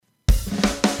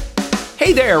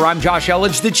Hey there, I'm Josh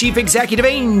Elledge, the Chief Executive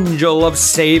Angel of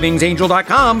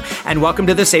SavingsAngel.com, and welcome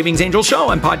to the Savings Angel Show.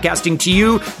 I'm podcasting to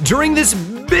you during this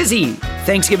busy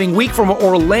Thanksgiving week from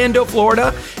Orlando,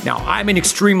 Florida. Now, I'm an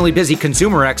extremely busy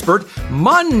consumer expert,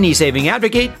 money-saving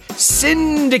advocate,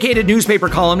 syndicated newspaper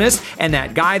columnist, and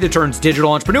that guy that turns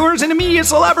digital entrepreneurs into media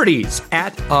celebrities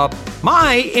at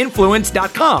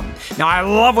myinfluence.com. Now, I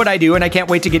love what I do, and I can't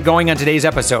wait to get going on today's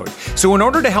episode. So in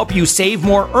order to help you save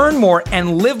more, earn more,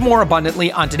 and live more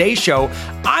abundantly on today's show,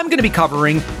 I'm going to be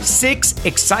covering 6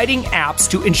 exciting apps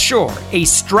to ensure a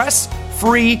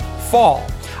stress-free fall.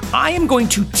 I am going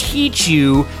to teach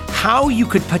you how you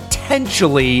could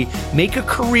potentially make a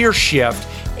career shift,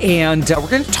 and we're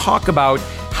going to talk about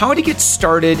how to get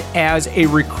started as a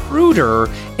recruiter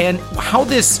and how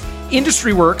this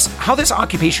industry works, how this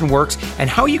occupation works, and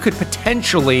how you could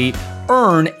potentially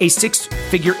earn a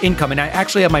 6-figure income. And I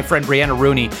actually have my friend Brianna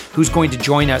Rooney who's going to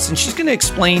join us, and she's going to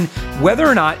explain whether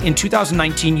or not in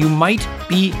 2019 you might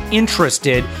be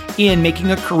interested in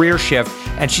making a career shift.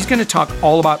 And she's going to talk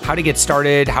all about how to get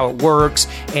started, how it works,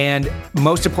 and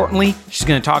most importantly, she's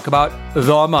going to talk about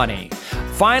the money.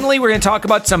 Finally, we're going to talk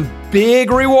about some big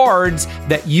rewards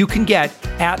that you can get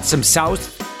at some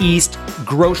Southeast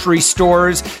grocery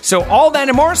stores. So all that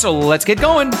and more, so let's get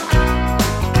going.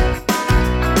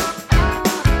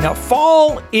 Now,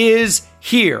 fall is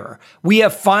here. We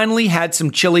have finally had some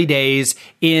chilly days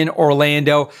in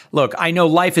Orlando. Look, I know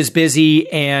life is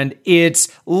busy and it's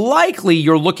likely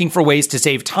you're looking for ways to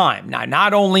save time. Now,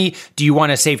 not only do you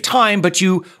want to save time, but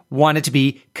you want it to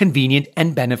be convenient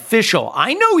and beneficial.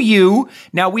 I know you.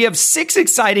 Now, we have 6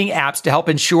 exciting apps to help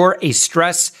ensure a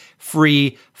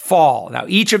stress-free fall. Now,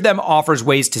 each of them offers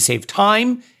ways to save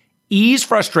time, ease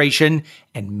frustration,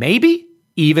 and maybe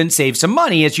even save some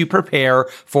money as you prepare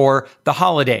for the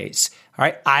holidays. All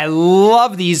right. I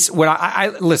love these.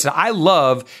 I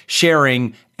love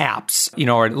sharing apps,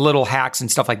 or little hacks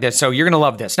and stuff like this. So you're going to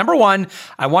love this. Number 1,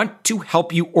 I want to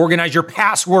help you organize your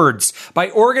passwords.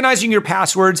 By organizing your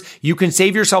passwords, you can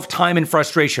save yourself time and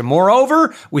frustration.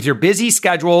 Moreover, with your busy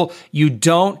schedule, you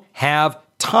don't have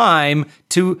time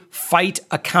to fight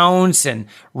accounts and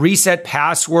reset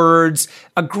passwords.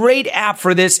 A great app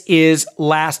for this is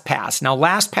LastPass. Now,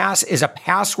 LastPass is a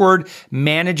password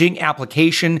managing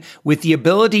application with the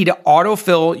ability to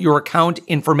autofill your account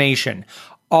information.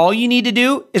 All you need to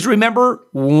do is remember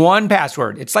one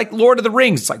password. It's like Lord of the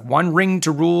Rings. It's like one ring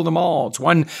to rule them all. It's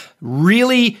one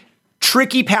really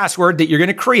tricky password that you're going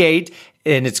to create,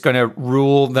 and it's going to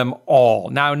rule them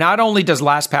all. Now, not only does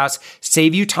LastPass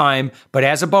save you time, but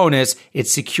as a bonus, it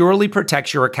securely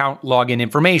protects your account login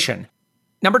information.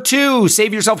 Number 2,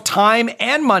 save yourself time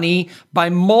and money by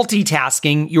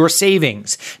multitasking your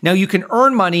savings. Now, you can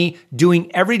earn money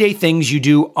doing everyday things you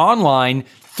do online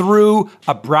through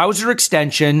a browser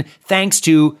extension thanks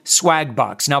to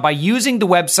Swagbucks. Now, by using the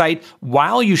website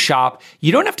while you shop,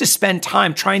 you don't have to spend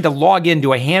time trying to log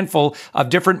into a handful of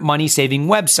different money-saving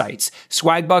websites.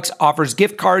 Swagbucks offers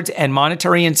gift cards and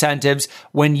monetary incentives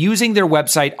when using their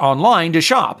website online to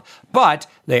shop, but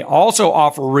they also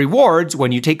offer rewards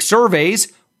when you take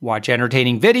surveys, watch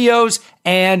entertaining videos,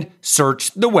 and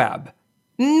search the web.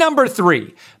 Number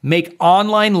 3, make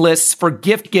online lists for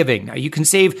gift giving. Now, you can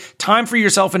save time for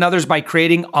yourself and others by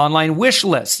creating online wish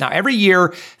lists. Now, every year,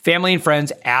 family and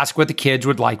friends ask what the kids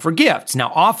would like for gifts.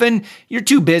 Now, often you're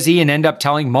too busy and end up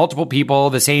telling multiple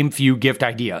people the same few gift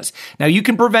ideas. Now, you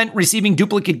can prevent receiving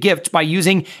duplicate gifts by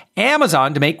using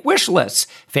Amazon to make wish lists.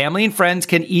 Family and friends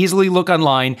can easily look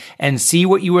online and see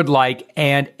what you would like,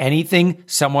 and anything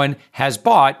someone has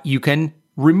bought, you can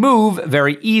remove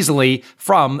very easily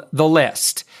from the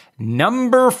list.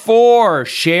 Number 4,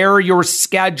 share your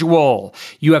schedule.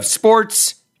 You have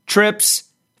sports, trips,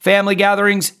 family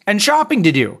gatherings, and shopping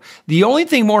to do. The only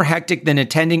thing more hectic than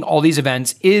attending all these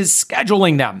events is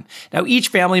scheduling them. Now, each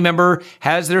family member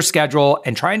has their schedule,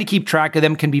 and trying to keep track of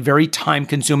them can be very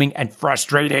time-consuming and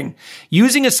frustrating.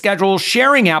 Using a schedule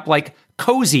sharing app like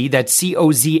Cozy, that's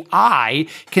C-O-Z-I,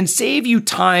 can save you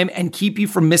time and keep you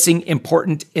from missing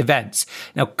important events.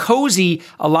 Now, Cozy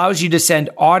allows you to send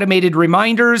automated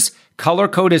reminders, color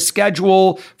code a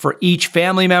schedule for each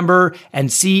family member,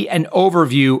 and see an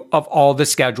overview of all the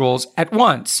schedules at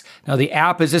once. Now, the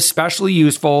app is especially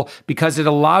useful because it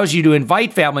allows you to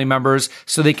invite family members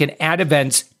so they can add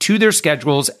events to their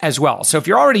schedules as well. So if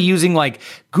you're already using like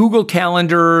Google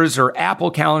Calendars or Apple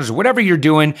Calendars, or whatever you're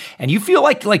doing, and you feel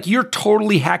like you're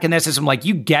totally hacking that system, like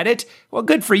you get it, well,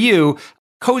 good for you.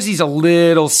 Cozy's a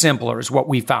little simpler is what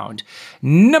we found.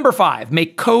 Number 5,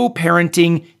 make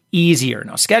co-parenting easier.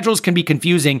 Now, schedules can be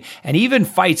confusing and even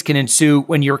fights can ensue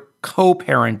when you're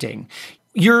co-parenting.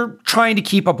 you're trying to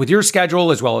keep up with your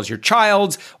schedule as well as your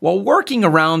child's while working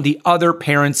around the other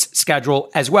parent's schedule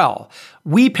as well.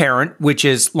 We Parent, which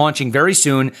is launching very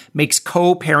soon, makes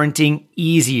co-parenting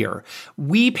easier.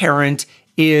 We Parent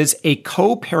is a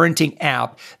co-parenting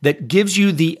app that gives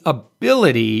you the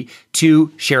ability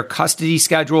to share custody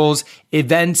schedules,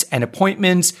 events and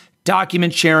appointments,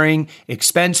 document sharing,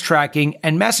 expense tracking,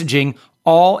 and messaging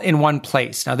all in one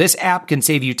place. Now, this app can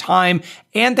save you time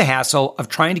and the hassle of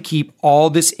trying to keep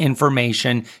all this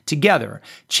information together.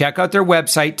 Check out their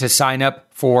website to sign up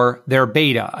for their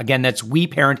beta. Again, that's We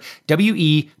Parent,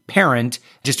 W-E Parent.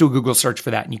 Just do a Google search for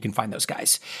that and you can find those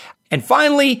guys. And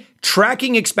finally,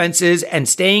 tracking expenses and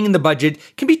staying in the budget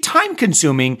can be time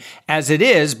consuming as it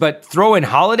is, but throw in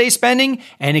holiday spending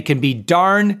and it can be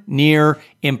darn near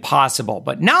impossible,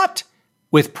 but not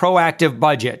with Proactive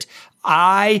Budget.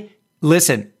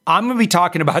 Listen, I'm going to be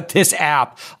talking about this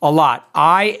app a lot.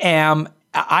 I'm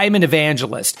an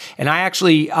evangelist, and I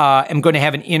actually am going to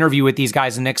have an interview with these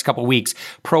guys in the next couple of weeks.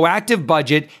 Proactive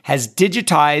Budget has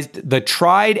digitized the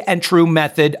tried and true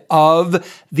method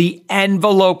of the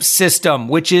envelope system,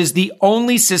 which is the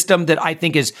only system that I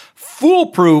think is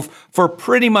foolproof for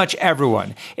pretty much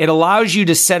everyone. It allows you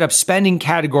to set up spending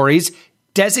categories,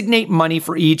 designate money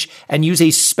for each, and use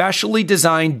a specially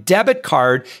designed debit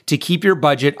card to keep your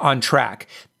budget on track.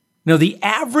 Now, the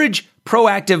average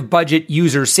Proactive Budget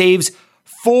user saves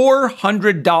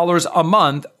 $400 a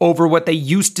month over what they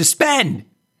used to spend.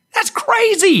 That's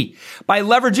crazy. By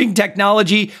leveraging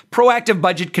technology, Proactive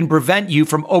Budget can prevent you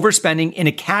from overspending in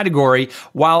a category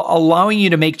while allowing you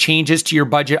to make changes to your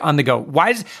budget on the go.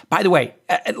 By the way,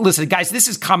 listen, guys, this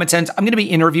is common sense. I'm going to be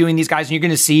interviewing these guys and you're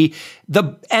going to see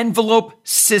the envelope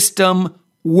system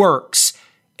works.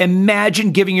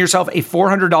 Imagine giving yourself a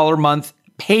 $400 a month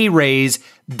pay raise.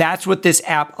 That's what this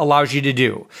app allows you to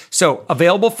do. So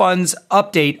available funds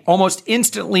update almost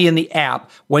instantly in the app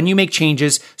when you make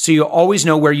changes, so you always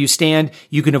know where you stand.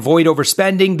 You can avoid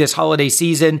overspending this holiday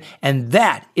season, and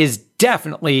that is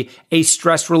definitely a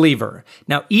stress reliever.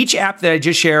 Now, each app that I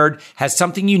just shared has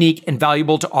something unique and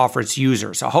valuable to offer its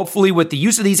users. So hopefully with the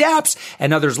use of these apps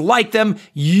and others like them,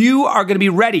 you are going to be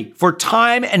ready for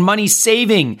time and money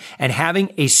saving and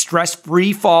having a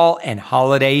stress-free fall and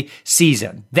holiday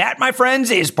season. That, my friends,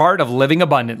 is part of living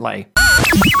abundantly.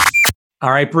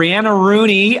 All right, Brianna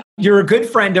Rooney, you're a good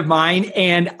friend of mine,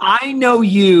 and I know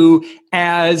you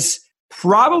as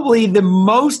probably the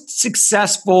most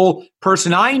successful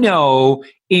person I know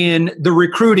in the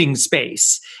recruiting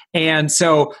space. And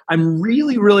so I'm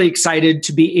really, really excited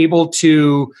to be able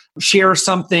to share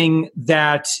something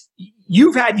that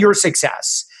you've had your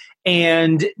success.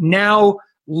 And now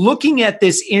looking at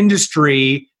this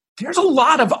industry, there's a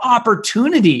lot of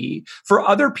opportunity for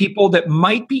other people that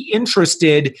might be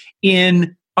interested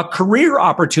in a career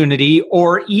opportunity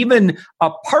or even a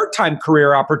part-time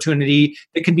career opportunity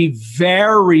that can be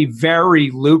very,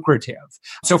 very lucrative.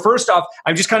 So first off,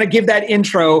 I'm just going to give that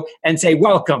intro and say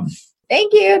welcome.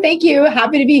 Thank you. Thank you.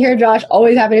 Happy to be here, Josh.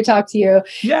 Always happy to talk to you.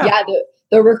 Yeah,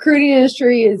 the recruiting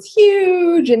industry is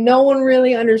huge and no one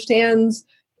really understands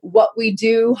what we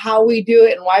do, how we do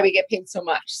it, and why we get paid so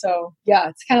much. So yeah,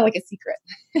 it's kind of like a secret.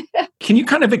 Can you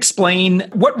kind of explain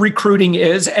what recruiting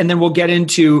is, and then we'll get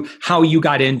into how you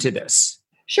got into this?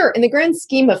 Sure. In the grand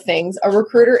scheme of things, a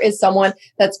recruiter is someone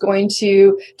that's going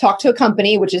to talk to a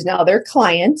company, which is now their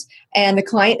client, and the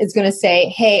client is going to say,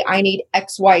 hey, I need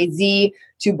XYZ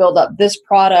to build up this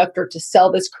product or to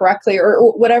sell this correctly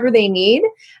or whatever they need.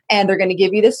 And they're going to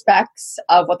give you the specs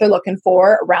of what they're looking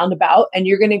for roundabout, and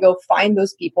you're going to go find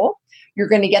those people. You're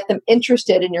going to get them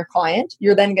interested in your client.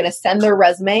 You're then going to send their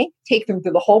resume, take them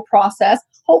through the whole process,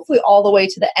 hopefully all the way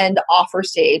to the end offer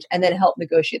stage, and then help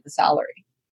negotiate the salary.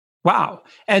 Wow.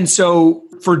 And so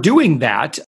for doing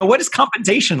that, what is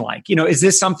compensation like? Is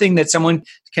this something that someone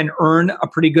can earn a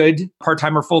pretty good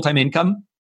part-time or full-time income?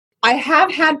 I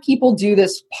have had people do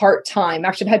this part-time.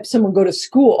 Actually, I've had someone go to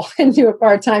school and do it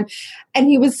part-time, and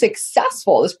he was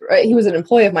successful. He was an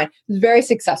employee of mine. He was very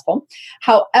successful.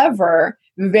 However,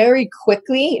 very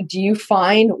quickly, do you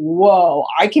find, whoa,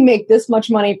 I can make this much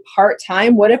money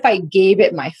part-time. What if I gave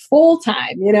it my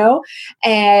full-time,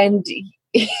 And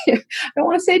I don't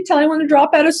want to say tell anyone to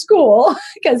drop out of school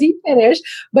because he finished,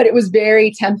 but it was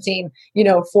very tempting,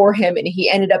 for him. And he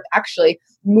ended up actually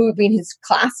moving his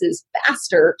classes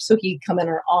faster so he could come in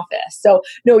our office. So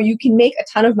no, you can make a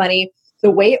ton of money.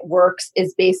 The way it works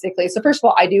is basically, so first of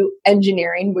all, I do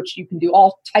engineering, which you can do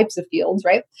all types of fields,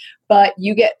 right? But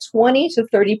you get 20 to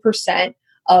 30%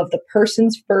 of the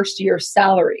person's first year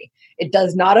salary. It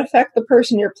does not affect the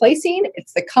person you're placing.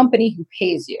 It's the company who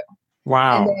pays you. And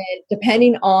Wow. then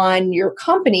depending on your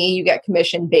company, you get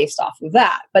commission based off of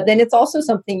that. But then it's also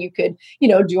something you could,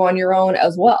 do on your own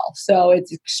as well. So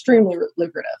it's extremely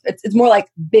lucrative. It's more like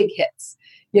big hits,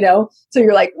 So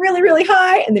you're like really, really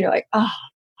high, and then you're like, and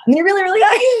then you're really, really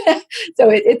high.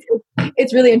 So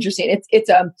it's really interesting.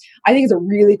 I think it's a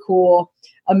really cool,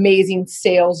 amazing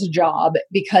sales job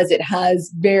because it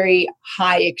has very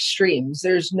high extremes.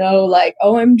 There's no like,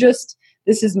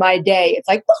 this is my day. It's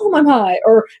like, boom, I'm high,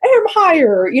 or I'm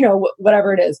higher,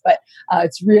 whatever it is. But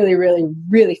it's really, really,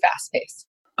 really fast paced.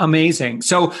 Amazing.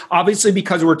 So obviously,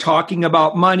 because we're talking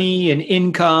about money and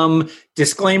income,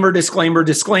 disclaimer, disclaimer,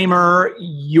 disclaimer,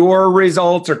 your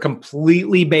results are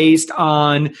completely based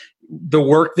on the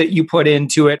work that you put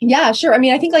into it. Yeah, sure. I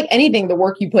mean, I think like anything, the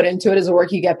work you put into it is the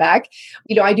work you get back.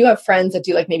 I do have friends that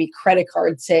do like maybe credit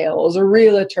card sales or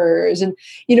realtors. And,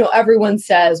 everyone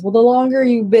says, well, the longer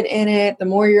you've been in it, the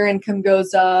more your income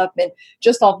goes up and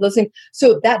just all of those things.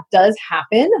 So that does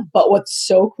happen. But what's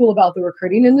so cool about the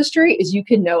recruiting industry is you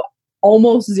can know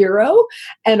almost zero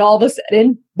and all of a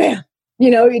sudden, bam,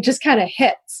 it just kind of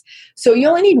hits. So you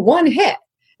only need one hit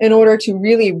in order to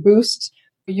really boost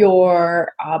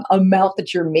your amount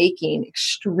that you're making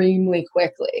extremely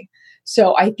quickly.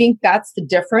 So I think that's the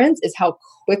difference, is how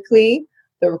quickly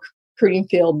the recruiting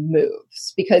field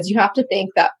moves. Because you have to think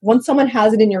that once someone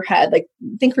has it in your head, like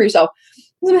think for yourself,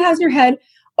 someone has in your head,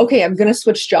 okay, I'm going to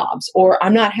switch jobs, or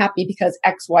I'm not happy because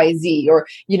X, Y, Z, or,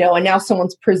 and now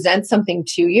someone's presents something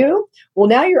to you. Well,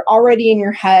 now you're already in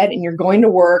your head and you're going to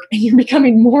work and you're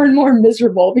becoming more and more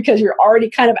miserable because you're already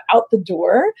kind of out the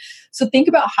door. So think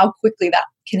about how quickly that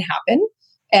can happen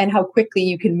and how quickly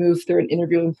you can move through an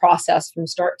interviewing process from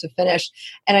start to finish.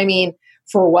 And I mean,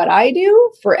 for what I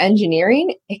do for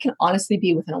engineering, it can honestly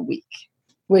be within a week,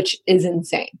 which is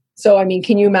insane. So, I mean,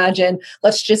 can you imagine,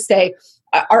 let's just say,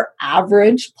 our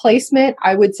average placement,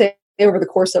 I would say over the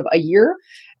course of a year,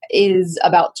 is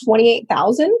about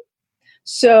 28,000.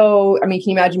 So, I mean, can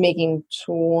you imagine making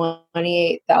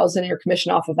 28,000 in your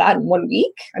commission off of that in 1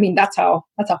 week? I mean, that's how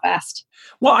fast.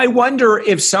 Well, I wonder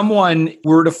if someone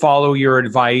were to follow your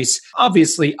advice.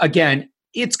 Obviously, again,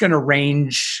 it's going to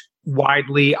range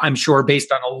widely, I'm sure,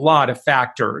 based on a lot of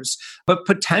factors, but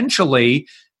potentially,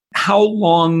 how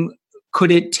long could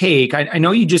it take? I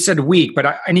know you just said a week, but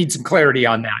I need some clarity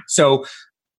on that. So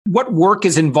what work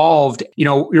is involved?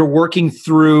 You're working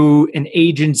through an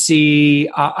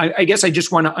agency. I guess I just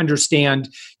want to understand,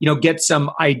 get some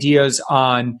ideas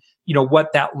on,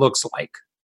 what that looks like.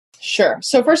 Sure.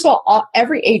 So first of all,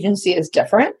 every agency is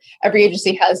different. Every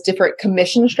agency has different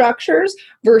commission structures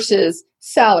versus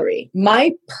salary.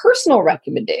 My personal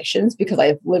recommendations, because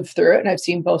I've lived through it and I've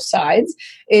seen both sides,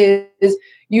 is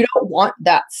you don't want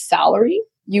that salary.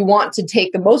 You want to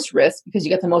take the most risk because you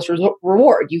get the most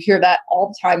reward. You hear that all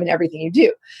the time in everything you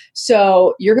do.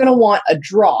 So you're going to want a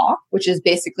draw, which is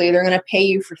basically they're going to pay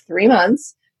you for 3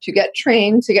 months to get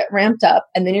trained, to get ramped up.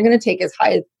 And then you're going to take as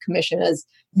high a commission as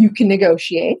you can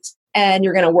negotiate. And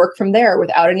you're going to work from there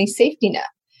without any safety net.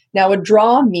 Now, a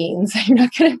draw means you're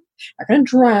not going to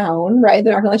drown, right?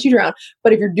 They're not going to let you drown.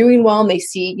 But if you're doing well and they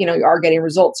see, you are getting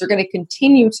results, they're going to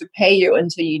continue to pay you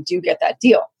until you do get that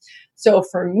deal. So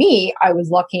for me, I was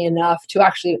lucky enough to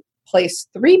actually place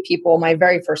 3 people my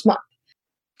very first month.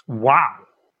 Wow.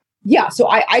 Yeah. So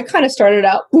I kind of started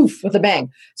out with a bang.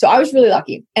 So I was really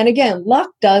lucky. And again, luck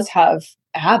does have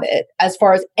it as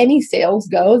far as any sales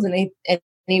goes and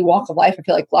any walk of life. I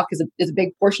feel like luck is a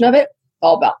big portion of it. It's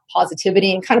all about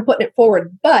positivity and kind of putting it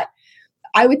forward. But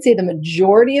I would say the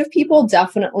majority of people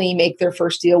definitely make their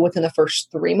first deal within the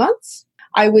first 3 months.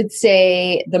 I would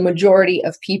say the majority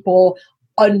of people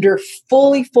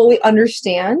fully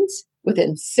understand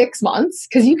within 6 months,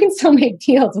 because you can still make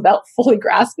deals without fully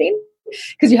grasping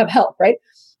because you have help, right?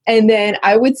 And then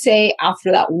I would say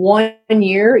after that 1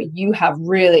 year, you have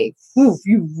really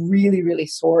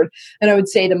soared. And I would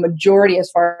say the majority,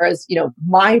 as far as,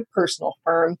 my personal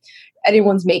firm,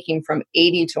 anyone's making from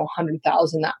 80 to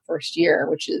 100,000 that first year,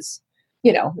 which is,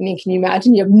 can you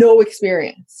imagine? You have no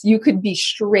experience. You could be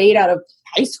straight out of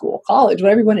high school, college,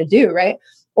 whatever you want to do, right?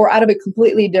 Or out of a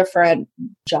completely different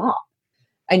job.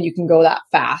 And you can go that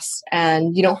fast,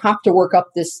 and you don't have to work up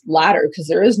this ladder because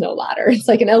there is no ladder. It's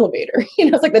like an elevator,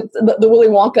 it's like the Willy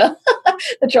Wonka,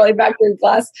 the Charlie Baker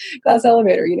glass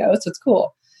elevator, so it's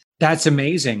cool. That's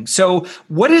amazing. So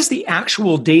what is the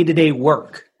actual day-to-day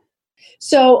work?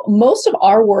 So most of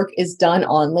our work is done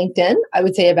on LinkedIn. I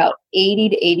would say about 80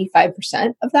 to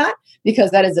 85% of that,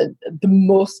 because that is the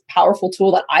most powerful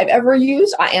tool that I've ever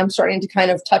used. I am starting to kind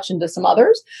of touch into some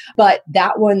others, but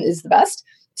that one is the best.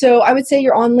 So I would say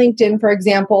you're on LinkedIn, for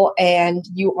example, and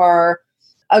you are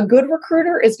A good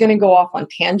recruiter is going to go off on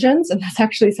tangents. And that's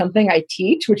actually something I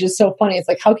teach, which is so funny. It's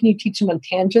like, how can you teach them on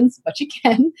tangents? But you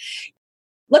can.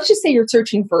 Let's just say you're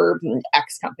searching for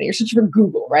X company, you're searching for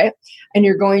Google, right? And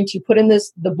you're going to put in the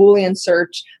Boolean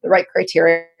search, the right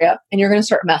criteria, and you're going to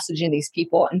start messaging these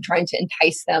people and trying to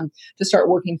entice them to start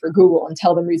working for Google and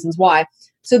tell them reasons why.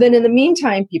 So then in the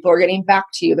meantime, people are getting back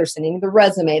to you. They're sending you the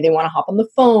resume. They want to hop on the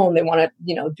phone. They want to,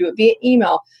 do it via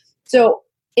email. So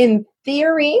in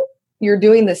theory, you're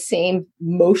doing the same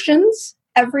motions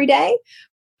every day,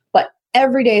 but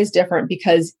every day is different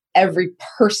because every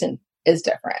person is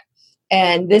different.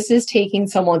 And this is taking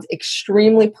someone's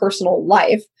extremely personal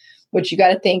life, which you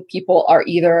got to think people are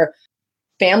either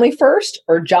family first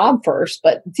or job first,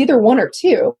 but it's either one or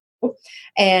two.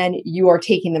 And you are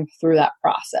taking them through that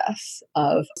process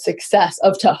of success,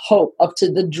 of to hope, of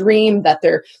to the dream that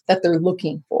they're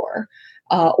looking for.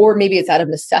 Or maybe it's out of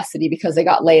necessity because they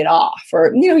got laid off,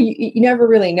 or, you never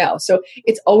really know. So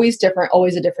it's always different,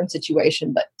 always a different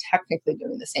situation, but technically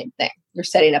doing the same thing. You're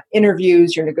setting up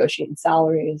interviews, you're negotiating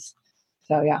salaries.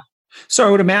 So, yeah. So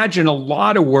I would imagine a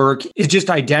lot of work is just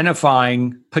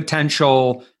identifying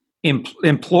potential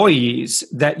employees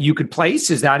that you could place.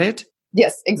 Is that it?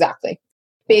 Yes, exactly.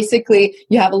 Basically,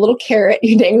 you have a little carrot,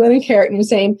 you're dangling a carrot and you're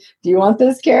saying, do you want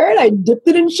this carrot? I dipped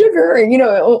it in sugar,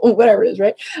 or, whatever it is,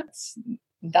 right?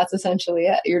 That's essentially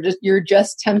it. You're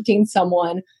just tempting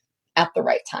someone at the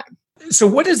right time. So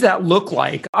what does that look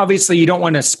like? Obviously, you don't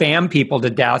want to spam people to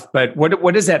death, but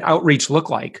what does that outreach look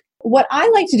like? What I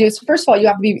like to do is, first of all, you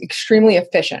have to be extremely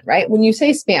efficient, right? When you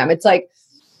say spam, it's like,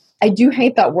 I do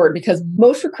hate that word because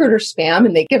most recruiters spam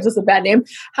and they gives us a bad name.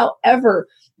 However,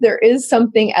 there is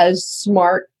something as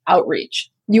smart outreach.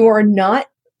 You are not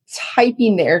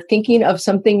typing there thinking of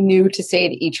something new to say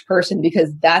to each person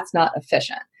because that's not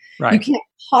efficient. Right. You can't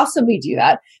possibly do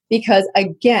that because,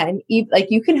 again,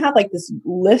 you can have this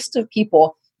list of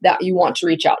people that you want to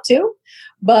reach out to,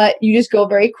 but you just go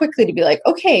very quickly to be like,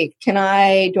 okay,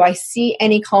 do I see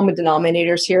any common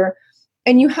denominators here?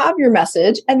 And you have your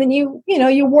message, and then you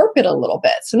warp it a little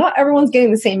bit. So not everyone's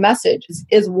getting the same message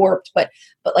is warped, but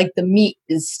the meat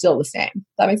is still the same. Does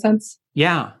that make sense?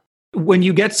 Yeah. When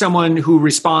you get someone who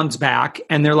responds back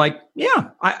and they're like, yeah,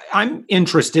 I'm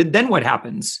interested, then what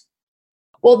happens?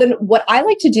 Well, then what I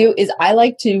like to do is I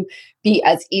like to be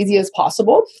as easy as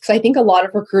possible because I think a lot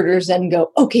of recruiters then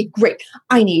go, okay, great.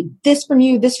 I need this from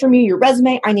you, your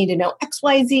resume. I need to know X,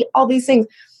 Y, Z, all these things.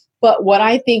 But what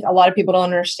I think a lot of people don't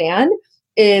understand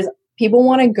is people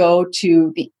want to go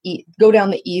down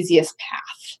the easiest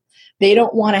path. They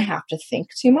don't want to have to think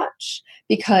too much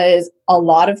because a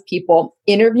lot of people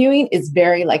interviewing is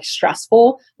very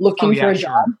stressful. Looking for a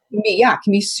job,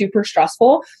 can be super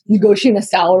stressful. Negotiating a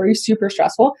salary, super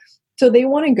stressful. So they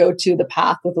want to go to the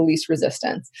path with the least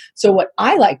resistance. So what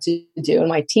I like to do, and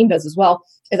my team does as well,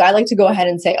 is I like to go ahead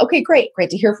and say, okay, great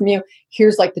to hear from you.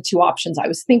 Here's the two options I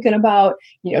was thinking about,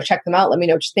 check them out. Let me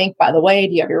know what you think. By the way,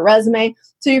 do you have your resume?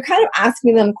 So you're kind of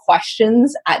asking them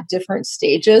questions at different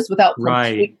stages without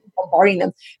completely bombarding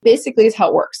them. Basically is how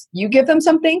it works. You give them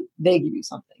something, they give you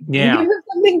something. Yeah. You give them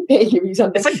something, they give you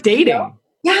something. It's like dating.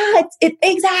 Yeah,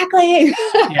 exactly.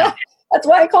 Yeah. That's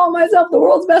why I call myself the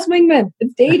world's best wingman.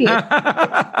 It's dating.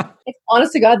 It's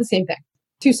honest to God, the same thing.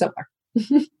 Too similar.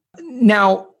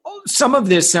 Now, someone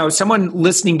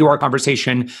listening to our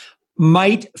conversation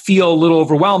might feel a little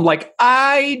overwhelmed. Like,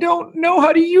 I don't know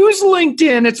how to use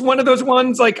LinkedIn. It's one of those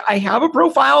ones I have a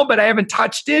profile, but I haven't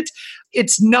touched it.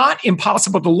 It's not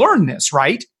impossible to learn this,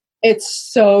 right? It's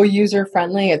so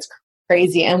user-friendly. It's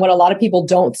crazy. And what a lot of people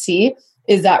don't see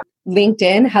is that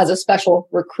LinkedIn has a special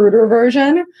recruiter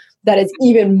version that is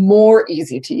even more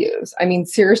easy to use. I mean,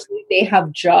 seriously, they've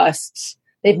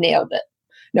nailed it.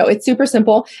 No, it's super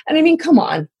simple. And come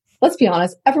on, let's be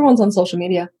honest. Everyone's on social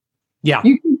media. Yeah.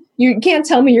 You can't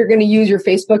tell me you're going to use your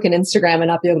Facebook and Instagram and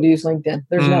not be able to use LinkedIn.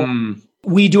 There's no way.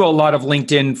 We do a lot of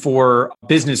LinkedIn for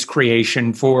business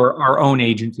creation for our own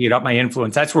agency at Up My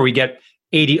Influence. That's where we get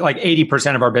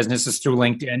 80% of our business is through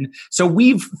LinkedIn. So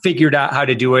we've figured out how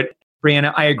to do it.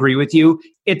 Brianna, I agree with you.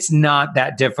 It's not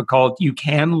that difficult. You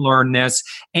can learn this,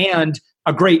 and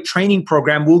a great training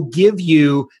program will give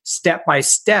you step by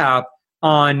step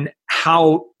on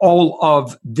how all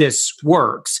of this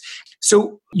works.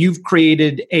 So you've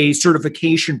created a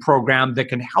certification program that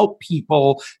can help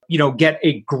people, get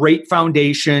a great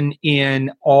foundation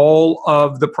in all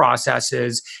of the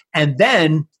processes. And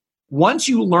then once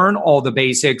you learn all the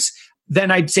basics, then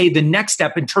I'd say the next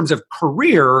step in terms of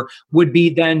career would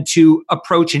be then to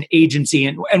approach an agency.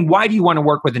 And why do you want to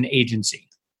work with an agency?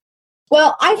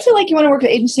 Well, I feel like you want to work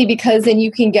with an agency because then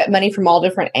you can get money from all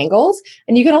different angles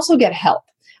and you can also get help.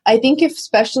 I think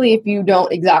especially if you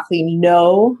don't exactly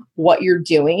know what you're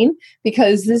doing,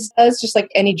 because this is just like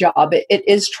any job, it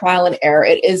is trial and error.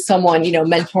 It is someone,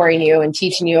 mentoring you and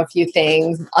teaching you a few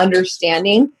things,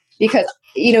 understanding, because,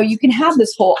 you can have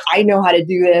this whole, I know how to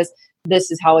do this. This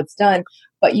is how it's done.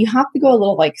 But you have to go a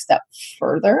little step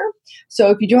further. So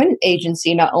if you join an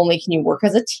agency, not only can you work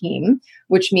as a team,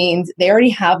 which means they already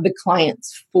have the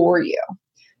clients for you.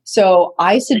 So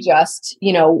I suggest,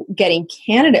 getting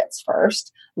candidates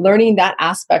first, learning that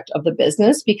aspect of the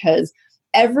business, because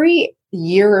every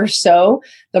year or so,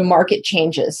 the market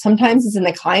changes. Sometimes it's in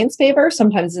the client's favor,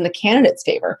 sometimes it's in the candidate's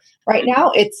favor. Right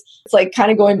now, it's like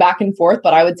kind of going back and forth,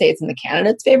 but I would say it's in the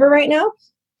candidate's favor right now.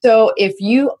 So if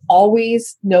you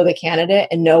always know the candidate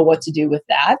and know what to do with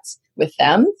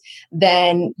them,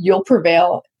 then you'll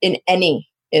prevail in any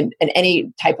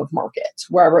type of market,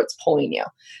 wherever it's pulling you.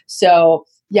 So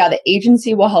yeah, the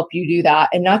agency will help you do that.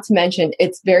 And not to mention,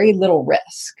 it's very little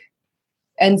risk.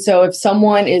 And so if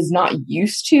someone is not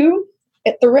used to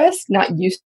the risk, not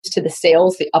used to the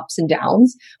sales, the ups and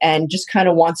downs, and just kind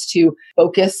of wants to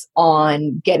focus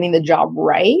on getting the job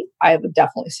right, I would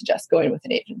definitely suggest going with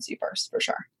an agency first, for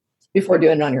sure, before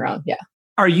doing it on your own. Yeah.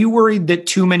 Are you worried that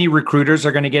too many recruiters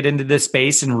are going to get into this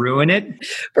space and ruin it?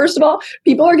 First of all,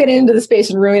 people are getting into the space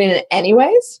and ruining it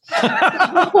anyways.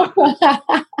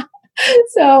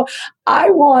 So I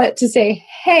want to say,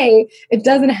 hey, it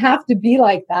doesn't have to be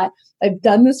like that. I've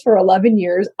done this for 11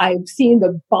 years. I've seen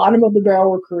the bottom of the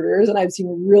barrel recruiters, and I've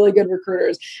seen really good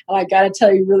recruiters. And I got to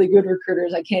tell you, really good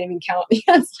recruiters, I can't even count.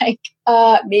 It's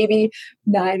maybe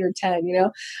 9 or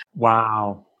 10,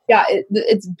 Wow. Yeah,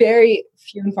 it's very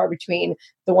few and far between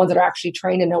the ones that are actually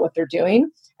trained and know what they're doing.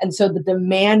 And so the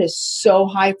demand is so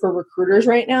high for recruiters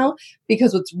right now,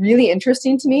 because what's really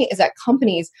interesting to me is that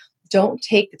companies don't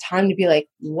take the time to be like,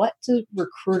 what do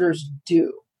recruiters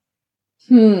do?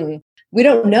 We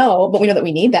don't know, but we know that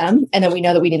we need them. And then we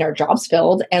know that we need our jobs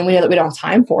filled, and we know that we don't have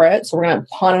time for it. So we're going to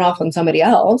pawn it off on somebody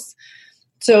else.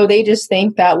 So they just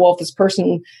think that, well, if this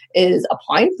person is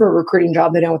applying for a recruiting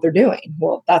job, they know what they're doing.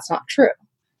 Well, that's not true.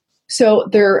 So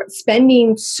they're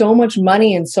spending so much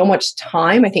money and so much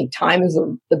time. I think time is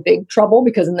the big trouble,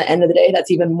 because in the end of the day,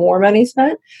 that's even more money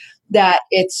spent, that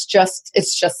it's just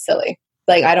silly.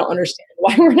 I don't understand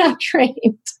why we're not trained.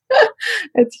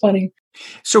 It's funny.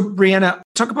 So Brianna,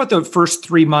 talk about the first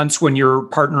 3 months when you're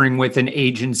partnering with an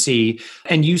agency.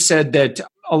 And you said that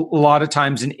a lot of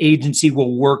times an agency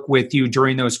will work with you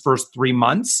during those first 3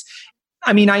 months.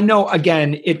 I mean, I know,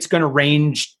 again, it's going to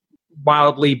range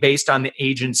wildly based on the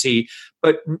agency,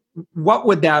 but what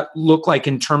would that look like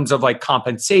in terms of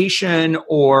compensation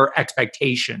or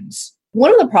expectations?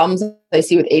 One of the problems I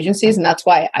see with agencies, and that's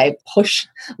why I push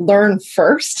learn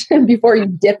first before you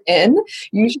dip in,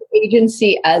 use your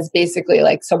agency as basically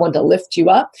someone to lift you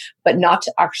up, but not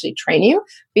to actually train you.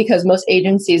 Because most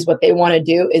agencies, what they want to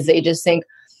do is they just think,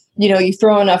 you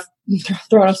throw enough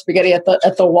spaghetti at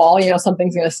the wall,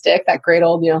 something's going to stick, that great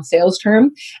old, sales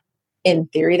term. In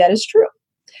theory, that is true.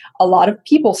 A lot of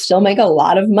people still make a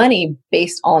lot of money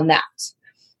based on that.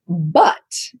 But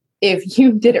if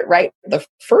you did it right the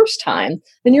first time,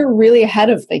 then you're really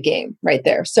ahead of the game right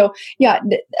there. So yeah,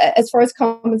 as far as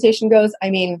compensation goes,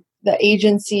 I mean, the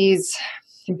agencies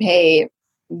can pay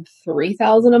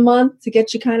 $3,000 a month to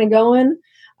get you kind of going.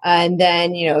 And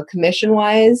then, commission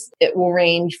wise, it will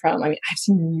range from, I've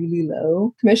seen really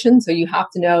low commission. So you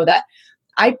have to know that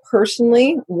I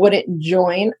personally wouldn't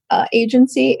join an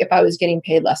agency if I was getting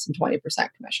paid less than 20%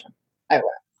 commission. I would.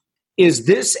 Is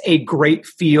this a great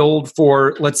field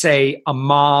for, let's say, a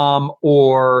mom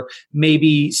or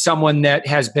maybe someone that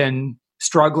has been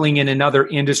struggling in another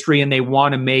industry and they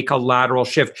want to make a lateral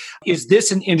shift? Is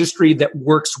this an industry that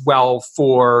works well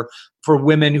for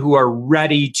women who are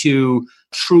ready to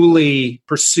truly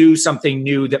pursue something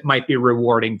new that might be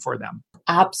rewarding for them?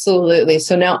 Absolutely.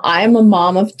 So now I'm a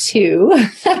mom of 2,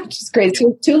 which is great.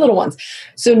 Two little ones.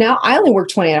 So now I only work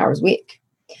 28 hours a week.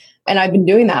 And I've been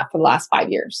doing that for the last 5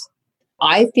 years.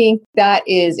 I think that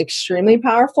is extremely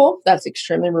powerful. That's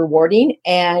extremely rewarding.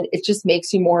 And it just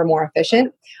makes you more and more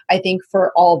efficient. I think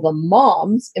for all the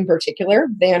moms in particular,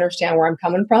 they understand where I'm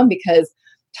coming from, because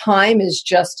time is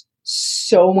just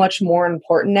so much more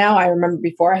important now. I remember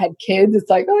before I had kids, it's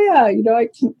like, oh yeah,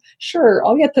 sure,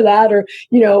 I'll get to that, or,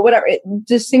 whatever.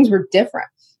 Just things were different.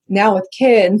 Now with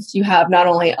kids, you have not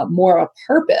only more of a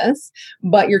purpose,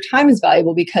 but your time is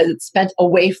valuable because it's spent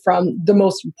away from the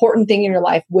most important thing in your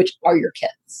life, which are your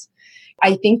kids.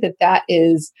 I think that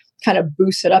is kind of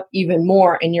boosted up even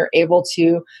more, and you're able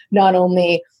to not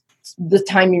only the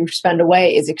time you spend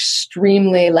away is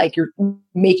extremely you're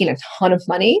making a ton of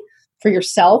money for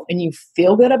yourself and you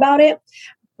feel good about it,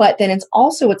 But then it's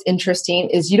also what's interesting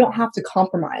is you don't have to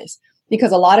compromise,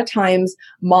 because a lot of times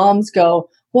moms go,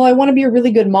 well, I want to be a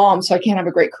really good mom, so I can't have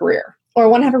a great career. Or I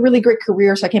want to have a really great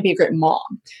career, so I can't be a great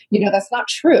mom. That's not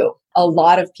true. A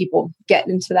lot of people get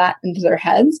into their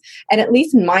heads. And at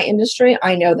least in my industry,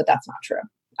 I know that that's not true.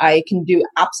 I can do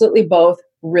absolutely both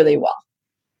really well.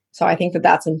 So I think that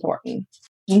that's important.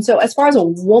 And so as far as a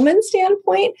woman's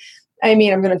standpoint, I'm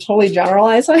going to totally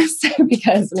generalize this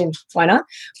because, why not?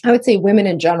 I would say women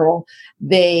in general,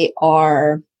 they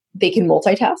can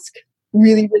multitask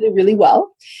really, really, really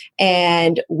well.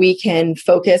 And we can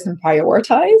focus and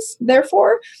prioritize,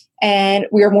 therefore, and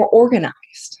we are more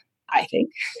organized, I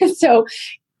think. So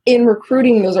in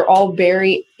recruiting, those are all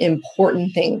very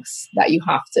important things that you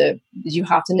have to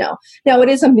know. Now, it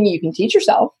is something you can teach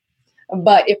yourself,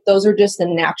 but if those are just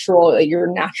your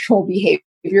natural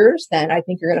behaviors, then I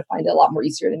think you're going to find it a lot more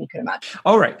easier than you could imagine.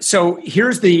 All right. So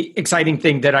here's the exciting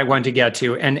thing that I want to get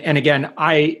to. And again,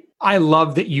 I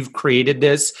love that you've created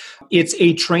this. It's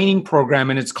a training program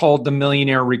and it's called the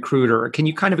Millionaire Recruiter. Can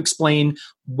you kind of explain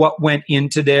what went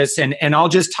into this? And I'll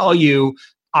just tell you,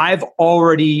 I've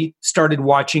already started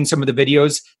watching some of the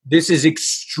videos. This is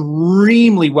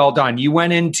extremely well done. You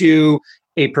went into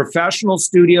a professional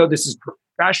studio. This is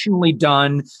professionally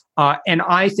done. And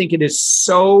I think it is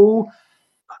so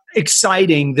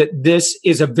exciting that this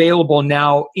is available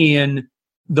now in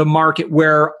the market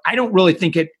where I don't really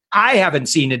think I haven't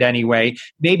seen it anyway.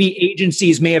 Maybe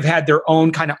agencies may have had their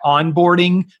own kind of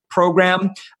onboarding program.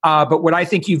 But what I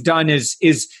think you've done is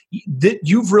that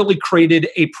you've really created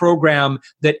a program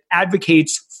that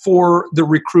advocates for the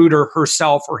recruiter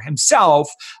herself or himself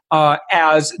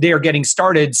as they are getting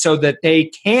started so that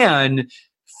they can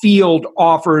field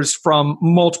offers from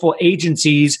multiple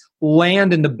agencies,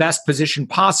 land in the best position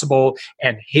possible,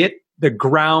 and hit the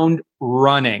ground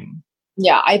running.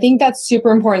 Yeah, I think that's super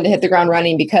important to hit the ground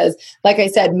running because, like I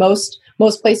said, most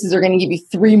places are going to give you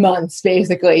 3 months,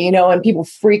 basically, and people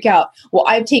freak out. Well,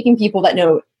 I've taken people that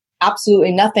know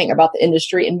absolutely nothing about the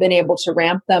industry and been able to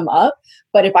ramp them up.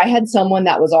 But if I had someone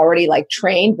that was already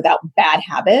trained without bad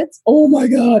habits, oh my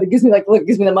God, it gives me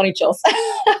the money chills.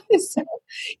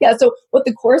 So what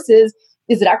the course is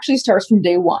it actually starts from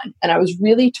day one. And I was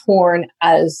really torn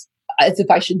as if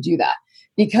I should do that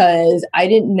because I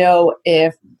didn't know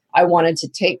if I wanted to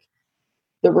take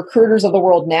the recruiters of the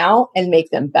world now and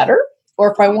make them better,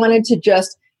 or if I wanted to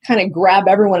just kind of grab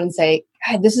everyone and say,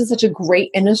 God, this is such a great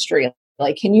industry.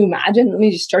 Can you imagine? Let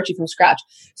me just start you from scratch.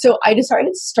 So I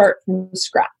decided to start from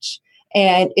scratch.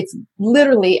 And it's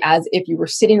literally as if you were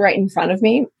sitting right in front of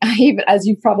me. As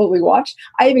you probably watched,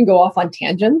 I even go off on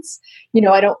tangents.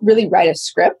 I don't really write a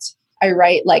script. I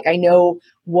write I know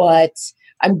what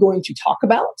I'm going to talk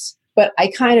about, but I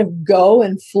kind of go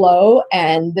and flow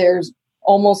and there's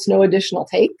almost no additional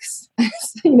takes, and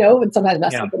sometimes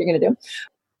mess up. What are you going to do?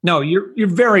 No, you're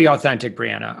very authentic,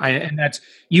 Brianna. And that's,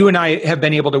 you and I have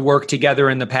been able to work together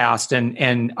in the past,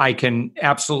 and I can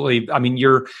absolutely.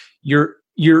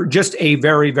 You're just a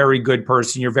very, very good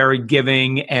person. You're very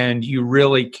giving, and you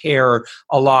really care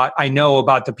a lot. I know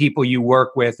about the people you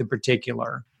work with in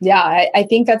particular. Yeah, I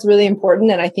think that's really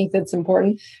important, and I think that's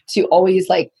important to always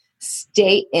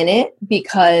stay in it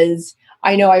because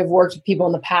I know I've worked with people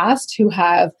in the past who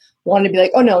have wanted to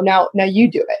be oh no, now you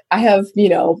do it. I have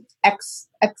X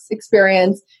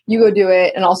experience, you go do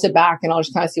it and I'll sit back and I'll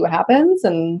just kind of see what happens.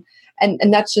 And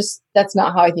that's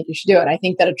not how I think you should do it. I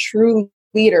think that a true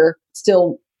leader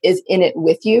still is in it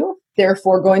with you,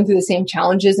 therefore going through the same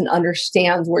challenges and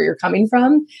understands where you're coming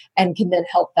from and can then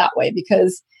help that way.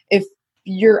 Because if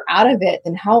you're out of it,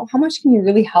 then how much can you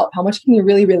really help? How much can you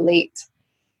really relate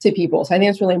to people? So I think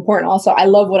it's really important. Also, I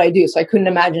love what I do, so I couldn't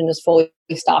imagine just fully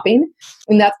stopping.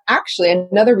 And that's actually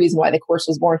another reason why the course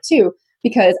was born too,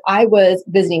 because I was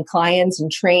visiting clients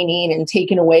and training and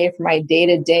taken away from my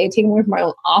day-to-day, taken away from my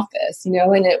own office, and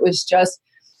it was just,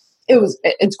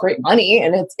 it's great money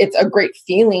and it's a great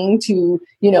feeling to,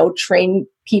 train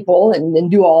people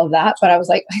and do all of that. But I was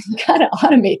I gotta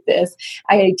automate this.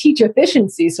 I teach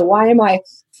efficiency. So why am I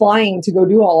flying to go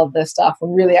do all of this stuff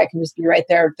when really I can just be right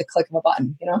there at the click of a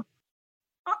button,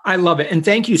 I love it. And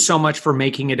thank you so much for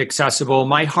making it accessible.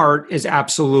 My heart is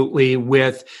absolutely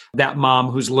with that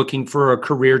mom who's looking for a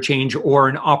career change or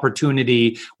an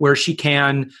opportunity where she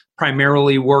can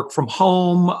primarily work from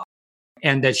home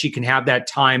and that she can have that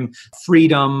time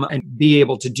freedom and be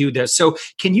able to do this. So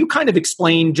can you kind of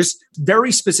explain just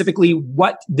very specifically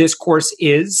what this course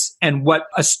is and what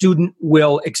a student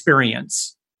will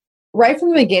experience? Right from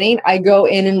the beginning, I go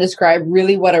in and describe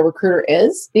really what a recruiter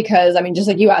is because, just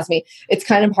like you asked me, it's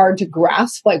kind of hard to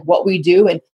grasp what we do.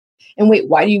 And And wait,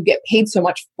 why do you get paid so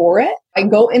much for it? I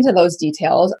go into those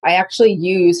details. I actually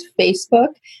use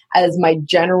Facebook as my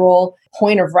general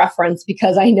point of reference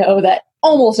because I know that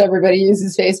almost everybody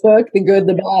uses Facebook, the good,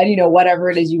 the bad, whatever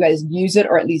it is, you guys use it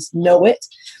or at least know it.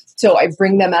 So I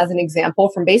bring them as an example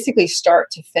from basically start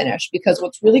to finish, because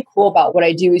what's really cool about what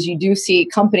I do is you do see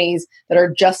companies that are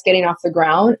just getting off the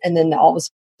ground and then all of a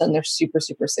sudden they're super,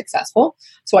 super successful.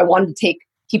 So I wanted to take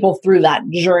people through that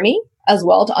journey as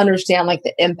well to understand like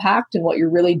the impact and what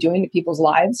you're really doing to people's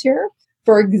lives here.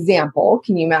 For example,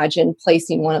 can you imagine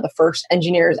placing one of the first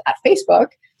engineers at Facebook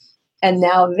and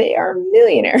now they are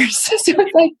millionaires? So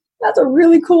it's like, that's a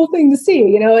really cool thing to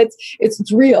see.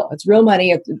 It's real. It's real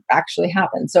money. It actually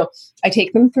happens. So I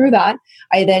take them through that.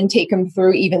 I then take them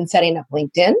through even setting up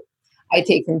LinkedIn. I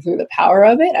take them through the power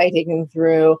of it. I take them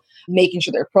through making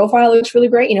sure their profile looks really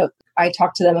great. I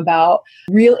talk to them about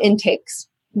real intakes,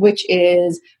 which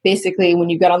is basically when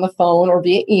you get on the phone or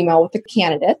via email with the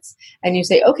candidates and you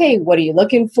say, okay, what are you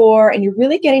looking for? And you're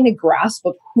really getting a grasp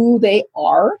of who they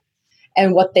are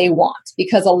and what they want.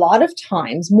 Because a lot of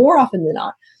times, more often than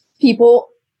not, people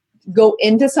go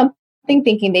into something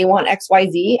thinking they want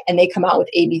XYZ and they come out with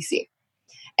ABC,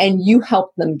 and you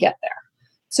help them get there.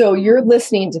 So you're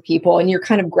listening to people and you're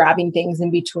kind of grabbing things in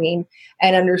between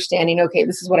and understanding, okay,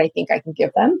 this is what I think I can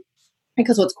give them.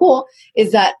 Because what's cool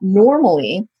is that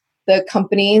normally the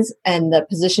companies and the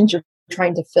positions you're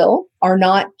trying to fill are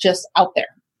not just out there.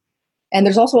 And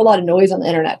there's also a lot of noise on the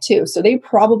internet too. So they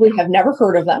probably have never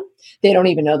heard of them. They don't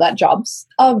even know that job's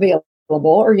available.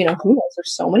 Or, who knows?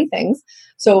 There's so many things.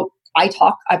 So I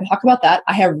talk about that.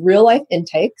 I have real life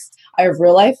intakes. I have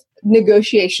real life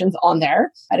negotiations on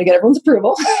there. I had to get everyone's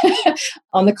approval.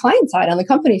 On the client side, on the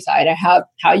company side, I have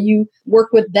how you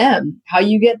work with them, how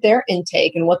you get their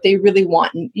intake and what they really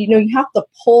want. And, you have to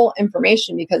pull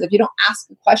information, because if you don't ask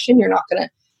a question, you're not going to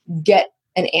get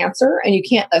an answer, and you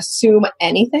can't assume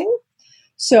anything.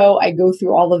 So I go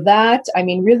through all of that. I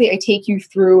mean, really, I take you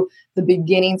through the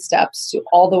beginning steps to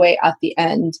all the way at the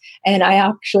end. And I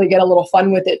actually get a little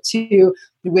fun with it too,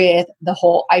 with the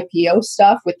whole IPO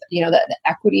stuff, with, the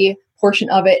equity portion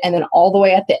of it. And then all the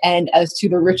way at the end as to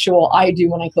the ritual I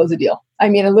do when I close a deal. I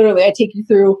mean, I take you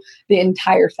through the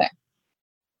entire thing.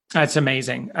 That's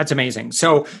amazing. That's amazing.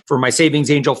 So for my Savings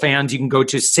Angel fans, you can go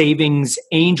to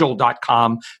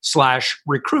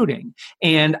savingsangel.com/recruiting.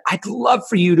 And I'd love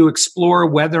for you to explore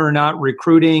whether or not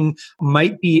recruiting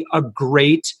might be a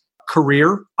great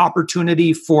career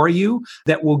opportunity for you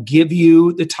that will give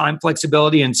you the time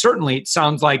flexibility. And certainly it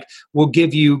sounds like will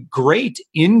give you great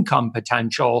income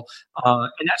potential. And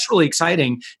that's really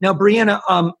exciting. Now, Brianna,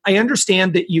 I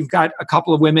understand that you've got a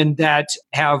couple of women that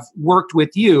have worked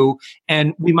with you,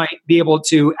 and we might be able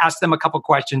to ask them a couple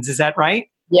questions. Is that right?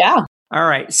 Yeah. All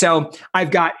right. So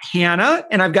I've got Hannah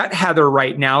and I've got Heather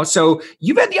right now. So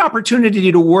you've had the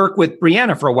opportunity to work with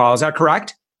Brianna for a while. Is that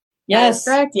correct? Yes,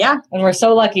 correct. Yeah. And we're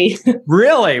so lucky.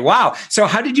 Really? Wow. So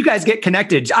how did you guys get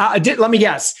connected? Let me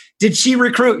guess. Did she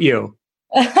recruit you?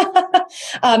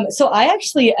 So I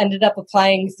actually ended up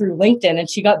applying through LinkedIn, and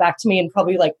she got back to me in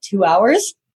probably like 2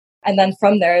 hours. And then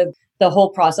from there, the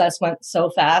whole process went so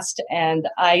fast. And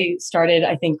I started,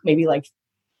 I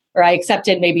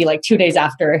accepted maybe like 2 days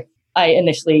after I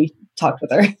initially talked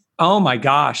with her. Oh my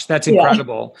gosh. That's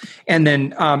incredible. Yeah. And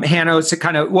then Hannah, so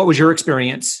kind of what was your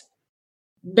experience?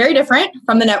 Very different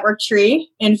from the network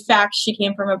tree. In fact, she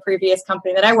came from a previous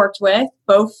company that I worked with,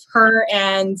 both her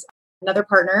and another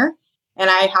partner. And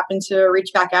I happened to reach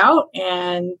back out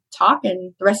and talk,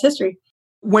 and the rest is history.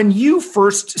 When you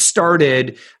first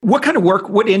started, what kind of work,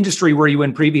 what industry were you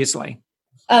in previously?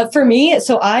 For me,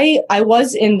 so I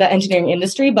was in the engineering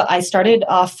industry, but I started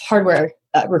off hardware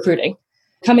recruiting.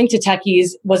 Coming to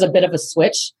techies was a bit of a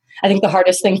switch. I think the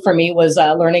hardest thing for me was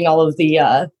learning all of the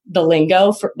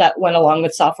lingo that went along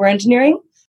with software engineering.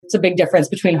 It's a big difference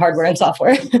between hardware and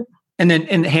software. And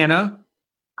Hannah?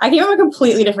 I came from a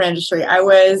completely different industry. I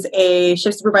was a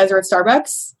shift supervisor at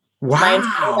Starbucks. Wow. My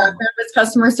entire background was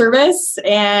customer service,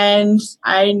 and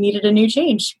I needed a new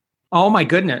change. Oh my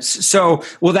goodness. So,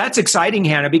 well, that's exciting,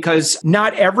 Hannah, because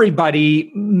not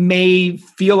everybody may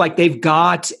feel like they've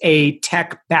got a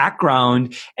tech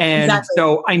background. And exactly.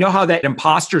 So I know how that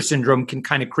imposter syndrome can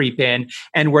kind of creep in,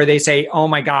 and where they say, oh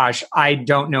my gosh, I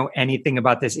don't know anything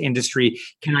about this industry.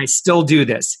 Can I still do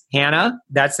this? Hannah,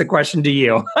 that's the question to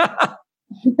you.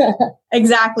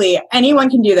 Exactly. Anyone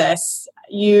can do this.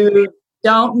 You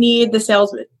don't need the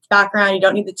sales background. You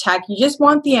don't need the tech. You just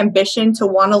want the ambition to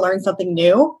want to learn something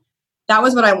new. That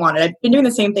was what I wanted. I've been doing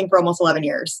the same thing for almost 11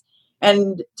 years.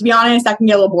 And to be honest, that can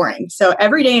get a little boring. So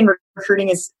every day in recruiting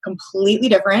is completely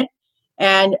different.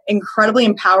 and incredibly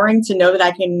empowering to know that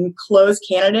I can close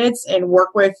candidates and work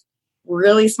with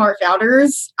really smart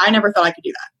founders. I never thought I could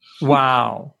do that.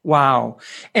 Wow. Wow.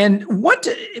 And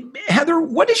Heather,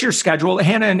 what is your schedule?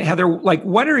 Hannah and Heather, like,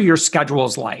 what are your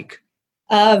schedules like?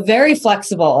 Very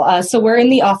flexible. So we're in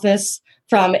the office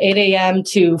from 8 a.m.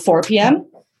 to 4 p.m.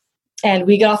 And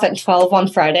we get off at 12 on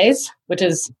Fridays, which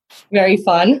is very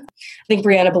fun. I think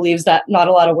Brianna believes that not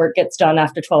a lot of work gets done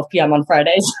after 12 p.m. on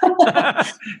Fridays.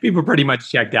 People are pretty much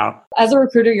checked out. As a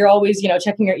recruiter, you're always,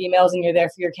 checking your emails and you're there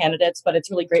for your candidates, but it's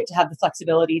really great to have the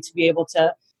flexibility to be able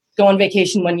to go on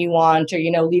vacation when you want or,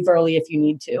 leave early if you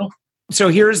need to. So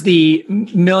here's the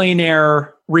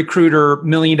millionaire recruiter $1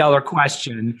 million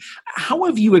question. How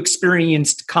have you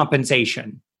experienced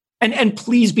compensation? And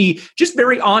please be just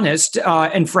very honest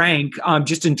and frank,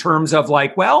 just in terms of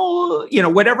like, well,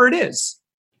 whatever it is.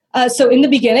 So in the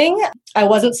beginning, I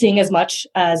wasn't seeing as much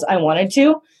as I wanted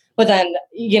to. But then,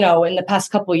 in the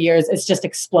past couple of years, it's just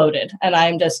exploded. And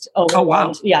I'm just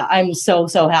overwhelmed. Oh, wow. Yeah, I'm so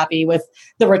happy with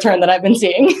the return that I've been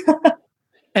seeing.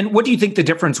 And what do you think the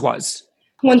difference was?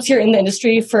 Once you're in the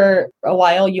industry for a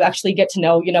while, you actually get to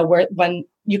know, when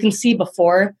you can see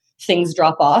before things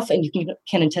drop off and you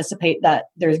can anticipate that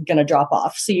they're going to drop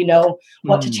off. So you know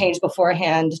what to change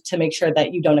beforehand to make sure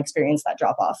that you don't experience that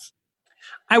drop off.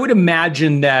 I would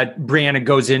imagine that Brianna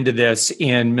goes into this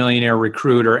in Millionaire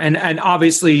Recruiter. And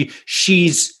obviously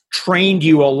she's trained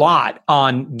you a lot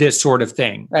on this sort of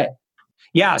thing. Right.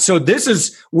 Yeah. So this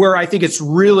is where I think it's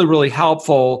really, really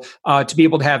helpful to be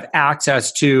able to have access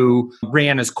to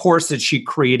Brianna's course that she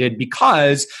created,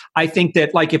 because I think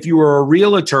that like if you were a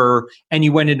realtor and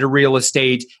you went into real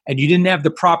estate and you didn't have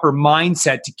the proper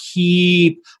mindset to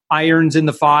keep irons in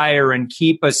the fire and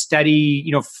keep a steady,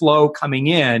 flow coming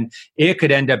in, it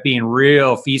could end up being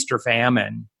real feast or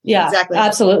famine. Yeah, exactly.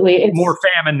 Absolutely. It's more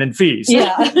famine than feast.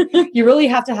 Yeah. You really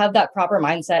have to have that proper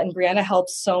mindset. And Brianna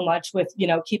helps so much with,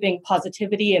 keeping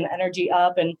positivity and energy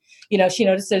up. And, she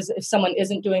notices if someone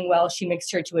isn't doing well, she makes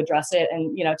sure to address it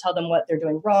and, tell them what they're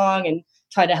doing wrong and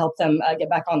try to help them get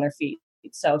back on their feet.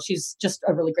 So she's just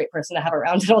a really great person to have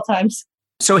around at all times.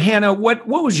 So Hannah, what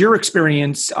was your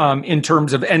experience in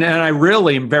terms of, and I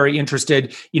really am very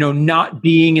interested, not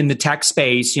being in the tech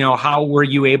space, how were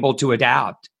you able to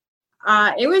adapt?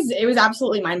 It was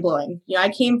absolutely mind blowing. I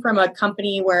came from a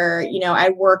company where,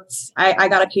 I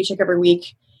got a paycheck every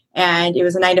week and it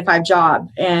was a 9-to-5 job.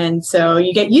 And so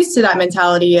you get used to that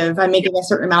mentality of I'm making a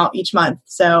certain amount each month.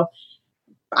 So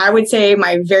I would say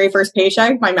my very first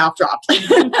paycheck, my mouth dropped.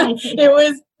 It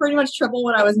was pretty much triple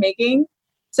what I was making.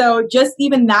 So just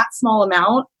even that small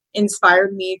amount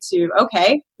inspired me to,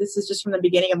 okay, this is just from the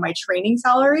beginning of my training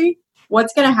salary.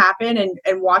 What's going to happen?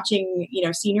 And watching,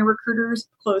 senior recruiters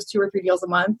close 2 or 3 deals a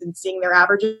month and seeing their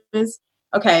averages.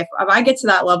 Okay, if I get to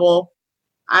that level,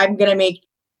 I'm going to make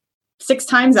 6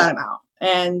 times that amount.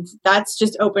 And that's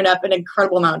just opened up an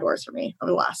incredible amount of doors for me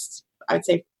over the last, I would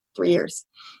say, 3 years.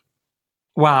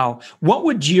 Wow. What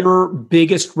would your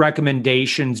biggest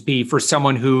recommendations be for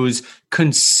someone who's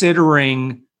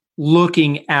considering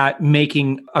looking at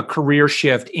making a career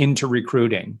shift into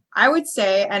recruiting? I would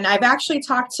say, and I've actually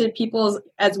talked to people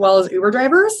as well as Uber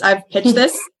drivers. I've pitched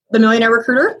this, the Millionaire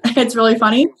Recruiter. It's really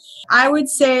funny. I would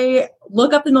say,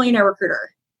 look up the Millionaire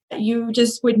Recruiter. You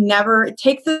just would never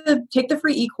take the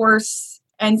free e-course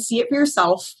and see it for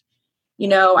yourself.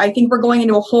 I think we're going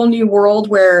into a whole new world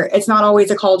where it's not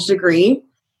always a college degree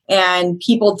and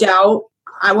people doubt.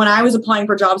 When I was applying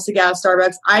for jobs to get out of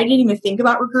Starbucks, I didn't even think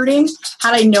about recruiting.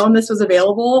 Had I known this was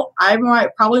available, I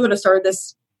probably would have started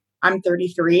this. I'm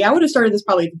 33. I would have started this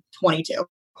probably 22.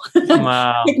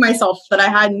 Wow. Pick myself that I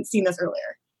hadn't seen this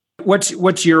earlier.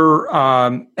 What's your,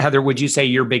 Heather, would you say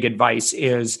your big advice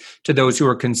is to those who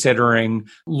are considering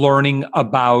learning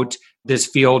about this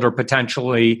field or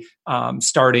potentially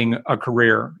starting a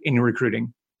career in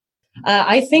recruiting?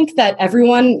 I think that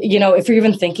everyone, if you're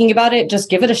even thinking about it, just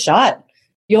give it a shot.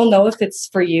 You'll know if it's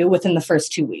for you within the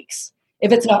first 2 weeks.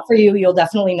 If it's not for you, you'll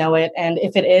definitely know it. And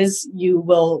if it is, you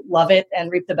will love it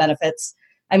and reap the benefits.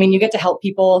 I mean, you get to help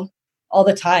people all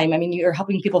the time. I mean, you're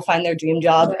helping people find their dream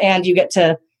job and you get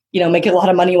to, make a lot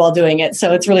of money while doing it.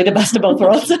 So it's really the best of both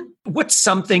worlds. What's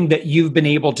something that you've been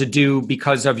able to do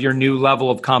because of your new level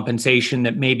of compensation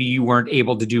that maybe you weren't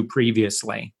able to do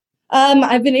previously?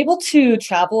 I've been able to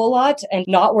travel a lot and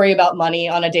not worry about money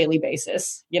on a daily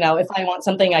basis. If I want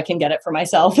something, I can get it for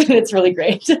myself. And it's really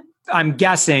great. I'm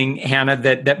guessing, Hannah,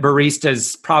 that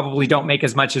baristas probably don't make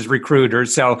as much as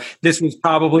recruiters. So this was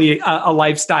probably a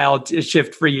lifestyle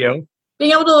shift for you.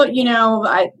 Being able to,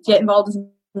 I get involved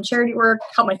in some charity work,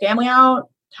 help my family out,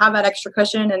 have that extra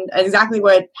cushion. And exactly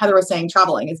what Heather was saying,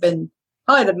 traveling has been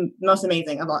probably the most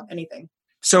amazing about anything.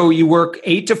 So you work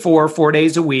 8 to 4, 4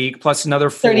 days a week, plus another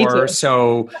 4. 32.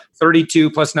 So 32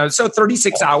 plus another. So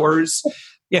 36 hours,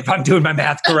 if I'm doing my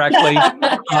math correctly.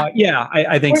 Yeah,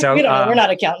 I think so. We're not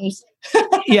accountants.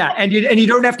 Yeah. And you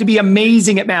don't have to be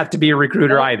amazing at math to be a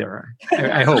recruiter either.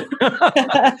 I hope.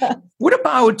 What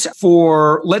about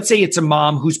for, let's say it's a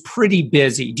mom who's pretty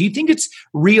busy. Do you think it's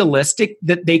realistic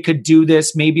that they could do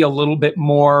this maybe a little bit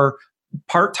more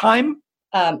part-time?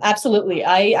 Absolutely.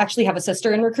 I actually have a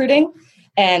sister in recruiting,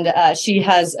 and she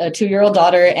has a 2-year-old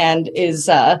daughter and is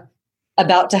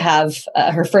about to have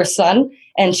her first son.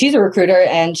 And she's a recruiter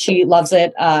and she loves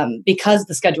it because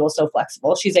the schedule is so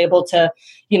flexible. She's able to,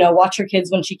 watch her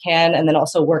kids when she can and then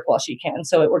also work while she can.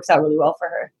 So it works out really well for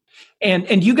her.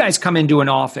 And you guys come into an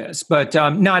office, but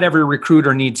not every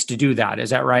recruiter needs to do that. Is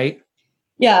that right?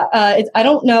 Yeah, I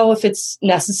don't know if it's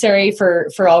necessary for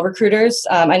all recruiters.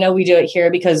 I know we do it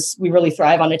here because we really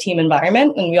thrive on a team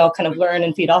environment and we all kind of learn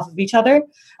and feed off of each other.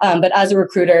 But as a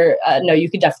recruiter, no, you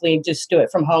could definitely just do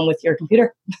it from home with your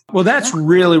computer. Well, that's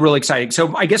really, really exciting.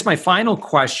 So I guess my final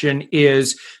question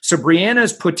is, so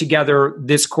Brianna's put together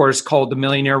this course called the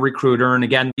Millionaire Recruiter. And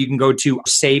again, you can go to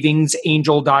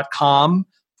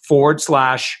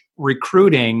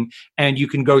savingsangel.com/recruiting, and you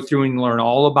can go through and learn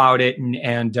all about it.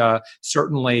 And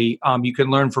certainly you can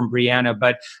learn from Brianna.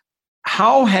 But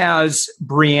how has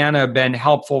Brianna been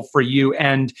helpful for you?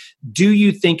 And do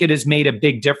you think it has made a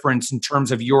big difference in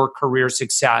terms of your career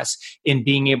success in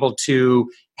being able to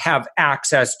have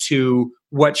access to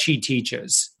what she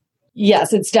teaches?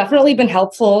 Yes, it's definitely been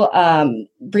helpful.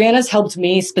 Brianna's helped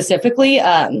me specifically.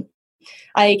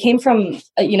 I came from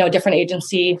a different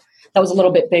agency that was a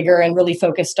little bit bigger and really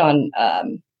focused on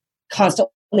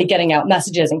constantly getting out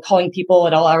messages and calling people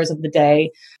at all hours of the day.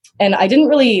 And I didn't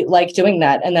really like doing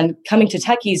that. And then coming to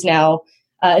Techies now,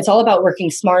 it's all about working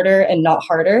smarter and not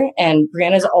harder. And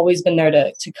Brianna's always been there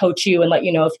to coach you and let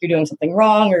you know if you're doing something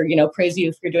wrong or, praise you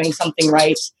if you're doing something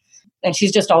right. And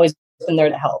she's just always been there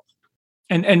to help.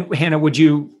 And Hannah, would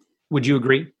you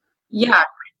agree? Yeah,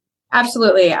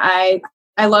 absolutely. I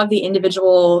love the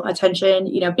individual attention.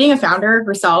 Being a founder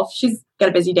herself, she's got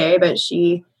a busy day, but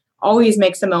she always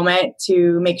makes a moment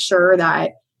to make sure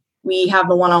that we have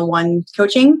the one-on-one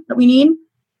coaching that we need.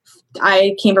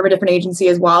 I came from a different agency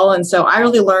as well. And so I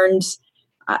really learned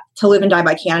to live and die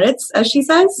by candidates, as she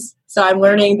says. So I'm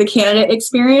learning the candidate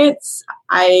experience.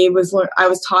 I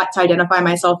was taught to identify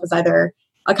myself as either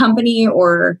a company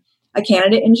or a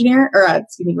candidate engineer or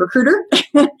recruiter.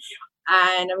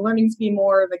 And I'm learning to be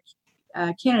more of a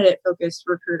candidate-focused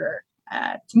recruiter.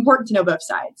 It's important to know both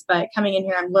sides, but coming in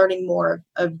here, I'm learning more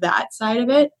of that side of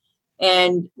it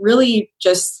and really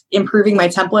just improving my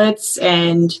templates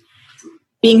and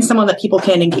being someone that people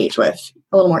can engage with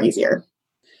a little more easier.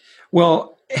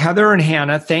 Well, Heather and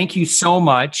Hannah, thank you so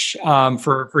much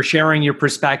for sharing your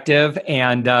perspective.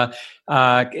 And,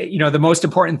 the most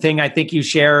important thing I think you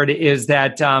shared is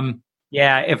that,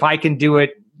 if I can do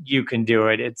it, you can do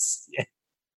it. It's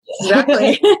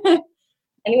exactly.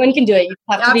 Anyone can do it. You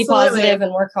have to be Absolutely. positive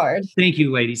and work hard. Thank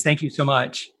you, ladies. Thank you so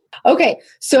much. Okay.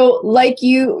 So like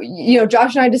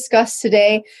Josh and I discussed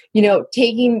today,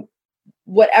 taking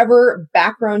whatever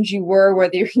background you were,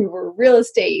 whether you were real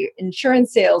estate,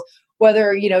 insurance sales,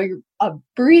 whether, you're a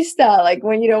barista, like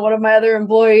when, one of my other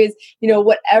employees,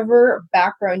 whatever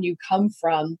background you come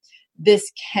from,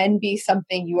 this can be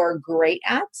something you are great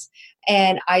at.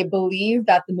 And I believe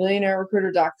that the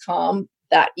millionairerecruiter.com,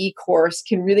 that e-course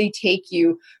can really take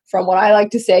you from what I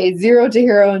like to say 0 to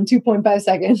hero in 2.5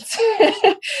 seconds.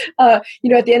 At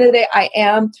the end of the day,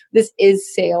 this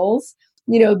is sales.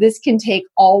 This can take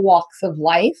all walks of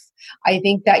life. I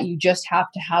think that you just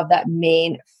have to have that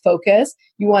main focus.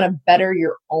 You want to better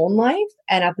your own life.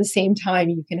 And at the same time,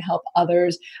 you can help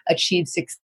others achieve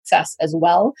success as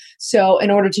well. So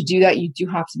in order to do that, you do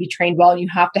have to be trained well and you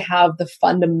have to have the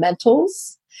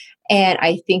fundamentals. And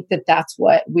I think that that's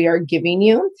what we are giving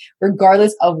you,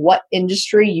 regardless of what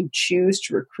industry you choose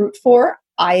to recruit for.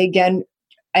 I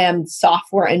am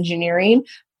software engineering,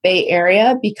 Bay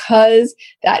Area, because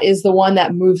that is the one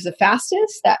that moves the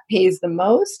fastest, that pays the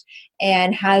most,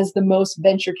 and has the most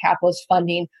venture capitalist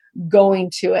funding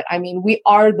going to it. I mean, we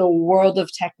are the world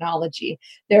of technology.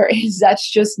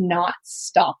 That's just not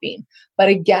stopping. But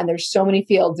again, there's so many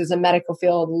fields. There's a medical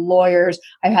field, lawyers.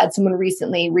 I've had someone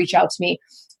recently reach out to me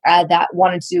that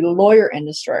wanted to do the lawyer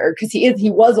industry, because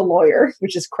he was a lawyer,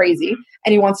 which is crazy,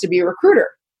 and he wants to be a recruiter.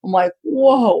 I'm like,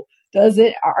 whoa,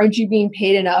 aren't you being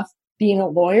paid enough being a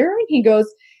lawyer? And he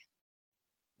goes,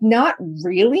 not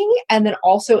really. And then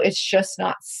also it's just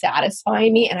not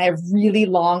satisfying me. And I have really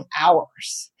long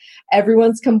hours.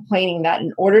 everyone's complaining that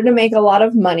in order to make a lot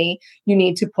of money, you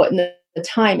need to put in the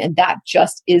time. And that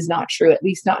just is not true, at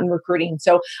least not in recruiting.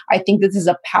 So I think this is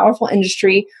a powerful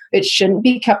industry. It shouldn't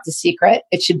be kept a secret.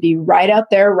 It should be right out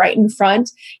there, right in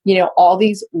front. All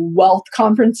these wealth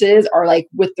conferences are like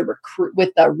with the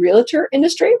realtor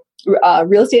industry,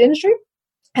 real estate industry.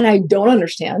 And I don't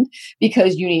understand,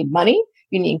 because you need money,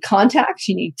 you need contacts,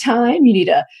 you need time, you need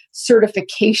a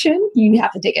certification, you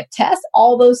have to take a test,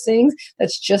 all those things.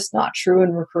 That's just not true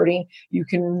in recruiting. You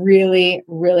can really,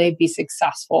 really be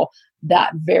successful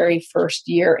that very first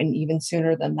year and even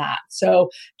sooner than that. So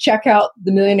check out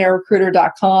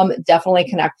themillionairerecruiter.com. Definitely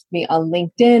connect with me on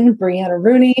LinkedIn, Brianna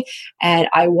Rooney, and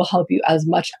I will help you as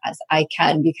much as I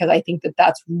can, because I think that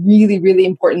that's really, really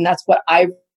important. That's what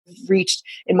I've reached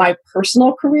in my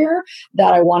personal career,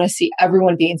 that I want to see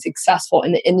everyone being successful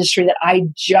in the industry that I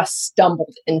just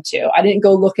stumbled into. I didn't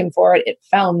go looking for it. It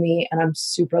found me, and I'm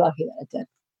super lucky that it did.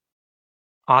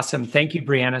 Awesome. Thank you,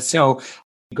 Brianna. So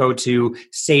go to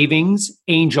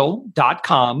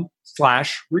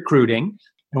savingsangel.com/recruiting,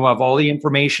 and we'll have all the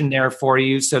information there for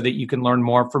you so that you can learn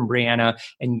more from Brianna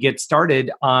and get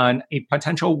started on a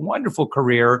potential wonderful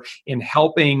career in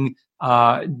helping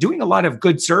doing a lot of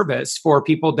good service for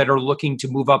people that are looking to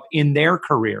move up in their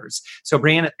careers. So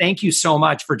Brianna, thank you so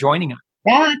much for joining us.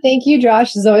 Yeah, thank you,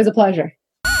 Josh. It's always a pleasure.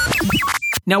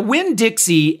 Now,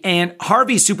 Winn-Dixie and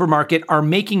Harvey Supermarket are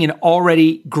making an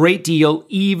already great deal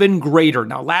even greater.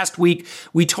 Now, last week,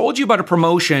 we told you about a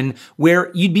promotion where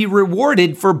you'd be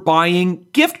rewarded for buying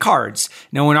gift cards.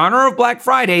 Now, in honor of Black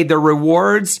Friday, the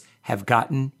rewards have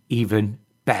gotten even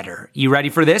better. You ready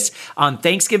for this? On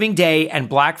Thanksgiving Day and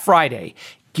Black Friday,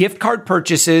 gift card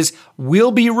purchases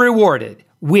will be rewarded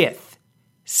with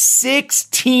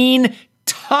 16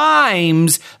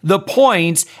 times the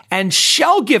points, and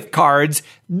Shell gift cards,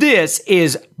 this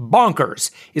is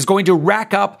bonkers, is going to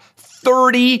rack up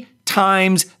 30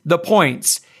 times the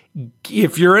points.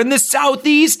 If you're in the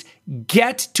Southeast,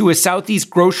 get to a Southeast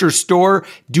grocery store.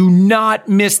 Do not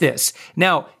miss this.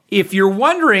 Now, if you're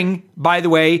wondering, by the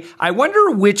way, I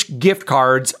wonder which gift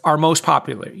cards are most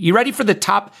popular. You ready for the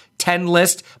top 10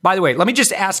 list? By the way, let me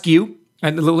just ask you,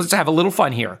 and let's have a little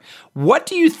fun here. What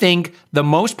do you think the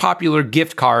most popular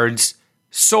gift cards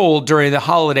sold during the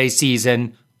holiday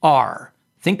season are?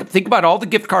 Think about all the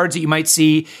gift cards that you might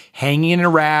see hanging in a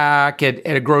rack at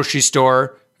a grocery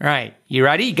store. All right, you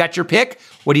ready? You got your pick?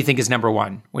 What do you think is number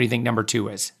one? What do you think number two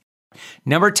is?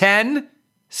 Number 10,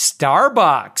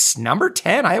 Starbucks. Number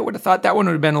 10, I would have thought that one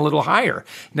would have been a little higher.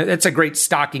 That's a great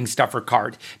stocking stuffer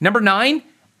card. Number 9,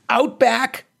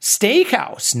 Outback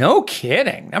Steakhouse. No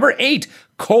kidding. Number 8,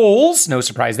 Kohl's. No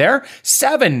surprise there.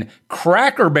 7,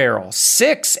 Cracker Barrel.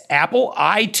 6, Apple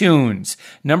iTunes.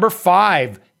 Number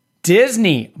 5,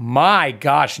 Disney. My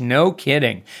gosh, no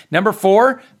kidding. Number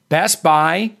 4, Best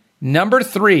Buy. Number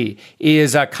 3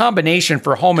 is a combination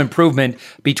for home improvement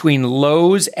between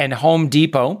Lowe's and Home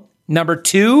Depot. Number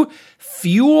 2,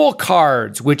 fuel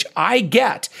cards, which I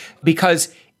get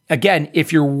because, again,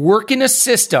 if you're working a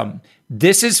system,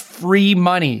 this is free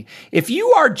money. If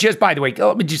you are just, by the way,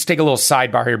 let me just take a little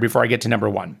sidebar here before I get to number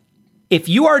 1. If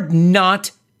you are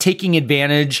not taking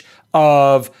advantage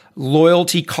of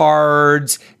loyalty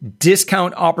cards,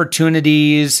 discount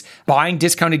opportunities, buying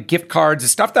discounted gift cards, the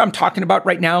stuff that I'm talking about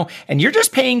right now, and you're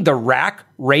just paying the rack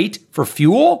rate for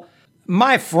fuel,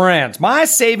 my friends, my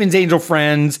Savings Angel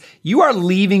friends, you are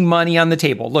leaving money on the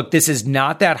table. Look, this is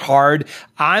not that hard.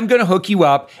 I'm going to hook you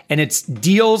up, and it's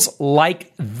deals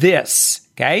like this,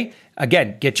 okay?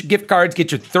 Again, get your gift cards,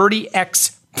 get your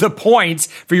 30x the points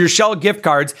for your Shell gift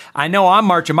cards. I know I'm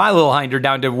marching my little hinder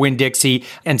down to Winn-Dixie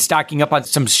and stocking up on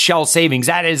some Shell savings.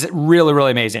 That is really,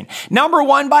 really amazing. Number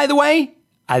 1, by the way,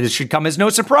 this should come as no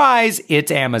surprise, it's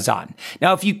Amazon.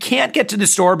 Now, if you can't get to the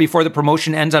store before the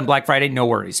promotion ends on Black Friday, no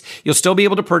worries. You'll still be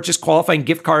able to purchase qualifying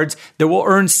gift cards that will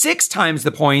earn 6 times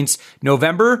the points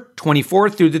November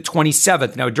 24th through the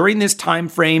 27th. Now, during this time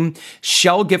frame,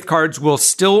 Shell gift cards will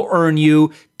still earn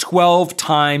you 12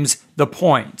 times the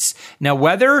points. Now,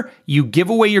 whether you give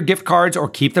away your gift cards or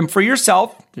keep them for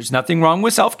yourself, there's nothing wrong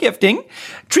with self-gifting.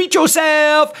 Treat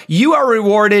yourself. You are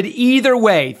rewarded either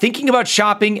way. Thinking about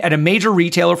shopping at a major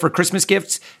retailer for Christmas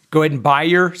gifts? Go ahead and buy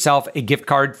yourself a gift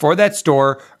card for that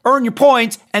store, earn your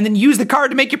points, and then use the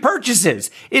card to make your purchases.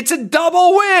 It's a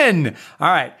double win. All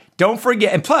right. Don't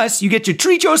forget. And plus, you get to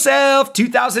treat yourself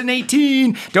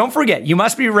 2018. Don't forget, you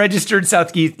must be registered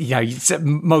Southeast.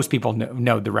 Most people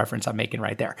know the reference I'm making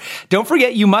right there. Don't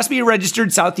forget, you must be a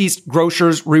registered Southeast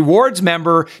Grocers Rewards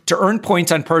member to earn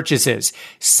points on purchases.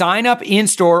 Sign up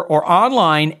in-store or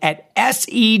online at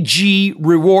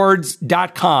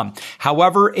segrewards.com.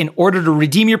 However, in order to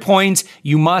redeem your points,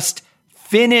 you must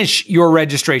finish your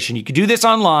registration. You can do this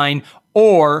online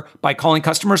or by calling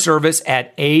customer service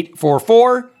at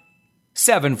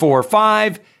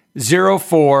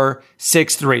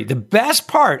 844-745-0463. The best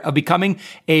part of becoming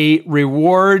a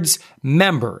rewards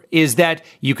member is that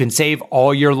you can save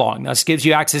all year long. This gives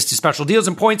you access to special deals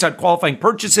and points on qualifying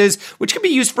purchases, which can be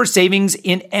used for savings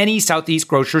in any Southeast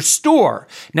Grocer store.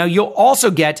 Now, you'll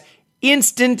also get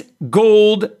instant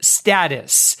gold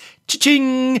status,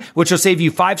 cha-ching, which will save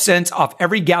you 5 cents off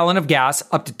every gallon of gas,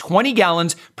 up to 20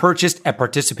 gallons purchased at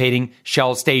participating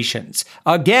Shell stations.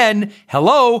 Again,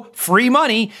 hello, free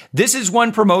money. This is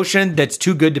one promotion that's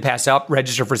too good to pass up.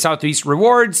 Register for Southeast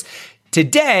Rewards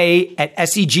today at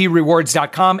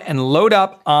segrewards.com and load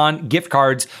up on gift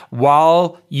cards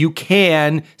while you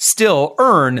can still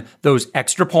earn those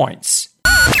extra points.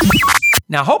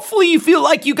 Now, hopefully you feel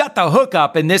like you got the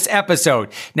hookup in this episode.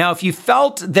 Now, if you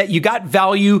felt that you got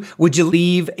value, would you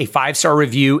leave a 5-star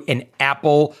review in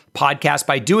Apple Podcast?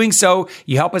 By doing so,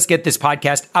 you help us get this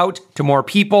podcast out to more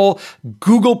people.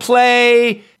 Google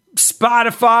Play,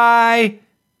 Spotify,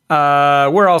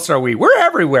 where else are we? We're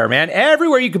everywhere, man.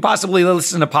 Everywhere you could possibly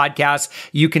listen to podcasts,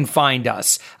 you can find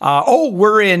us.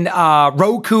 We're in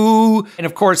Roku and,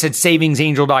 of course, at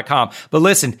savingsangel.com. But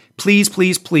listen, please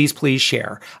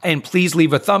share. And please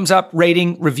leave a thumbs up,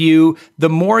 rating, review. The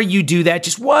more you do that,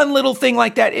 just one little thing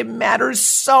like that, it matters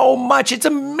so much. It's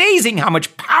amazing how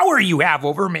much power you have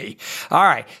over me. All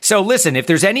right. So listen, if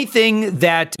there's anything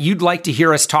that you'd like to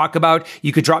hear us talk about,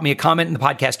 you could drop me a comment in the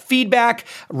podcast feedback,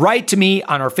 write to me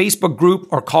on our Facebook group,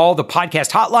 or call the podcast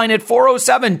hotline at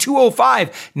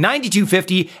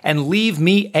 407-205-9250 and leave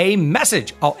me a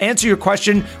message. I'll answer your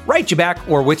question, write you back,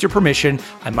 or with your permission,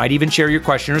 I might even share your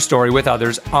question or story with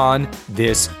others on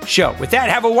this show. With that,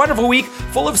 have a wonderful week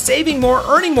full of saving more,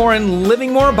 earning more, and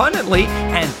living more abundantly.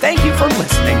 And thank you for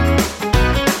listening.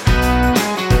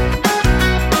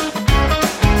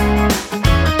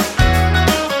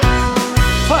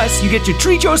 Plus, you get to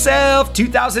treat yourself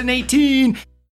 2018.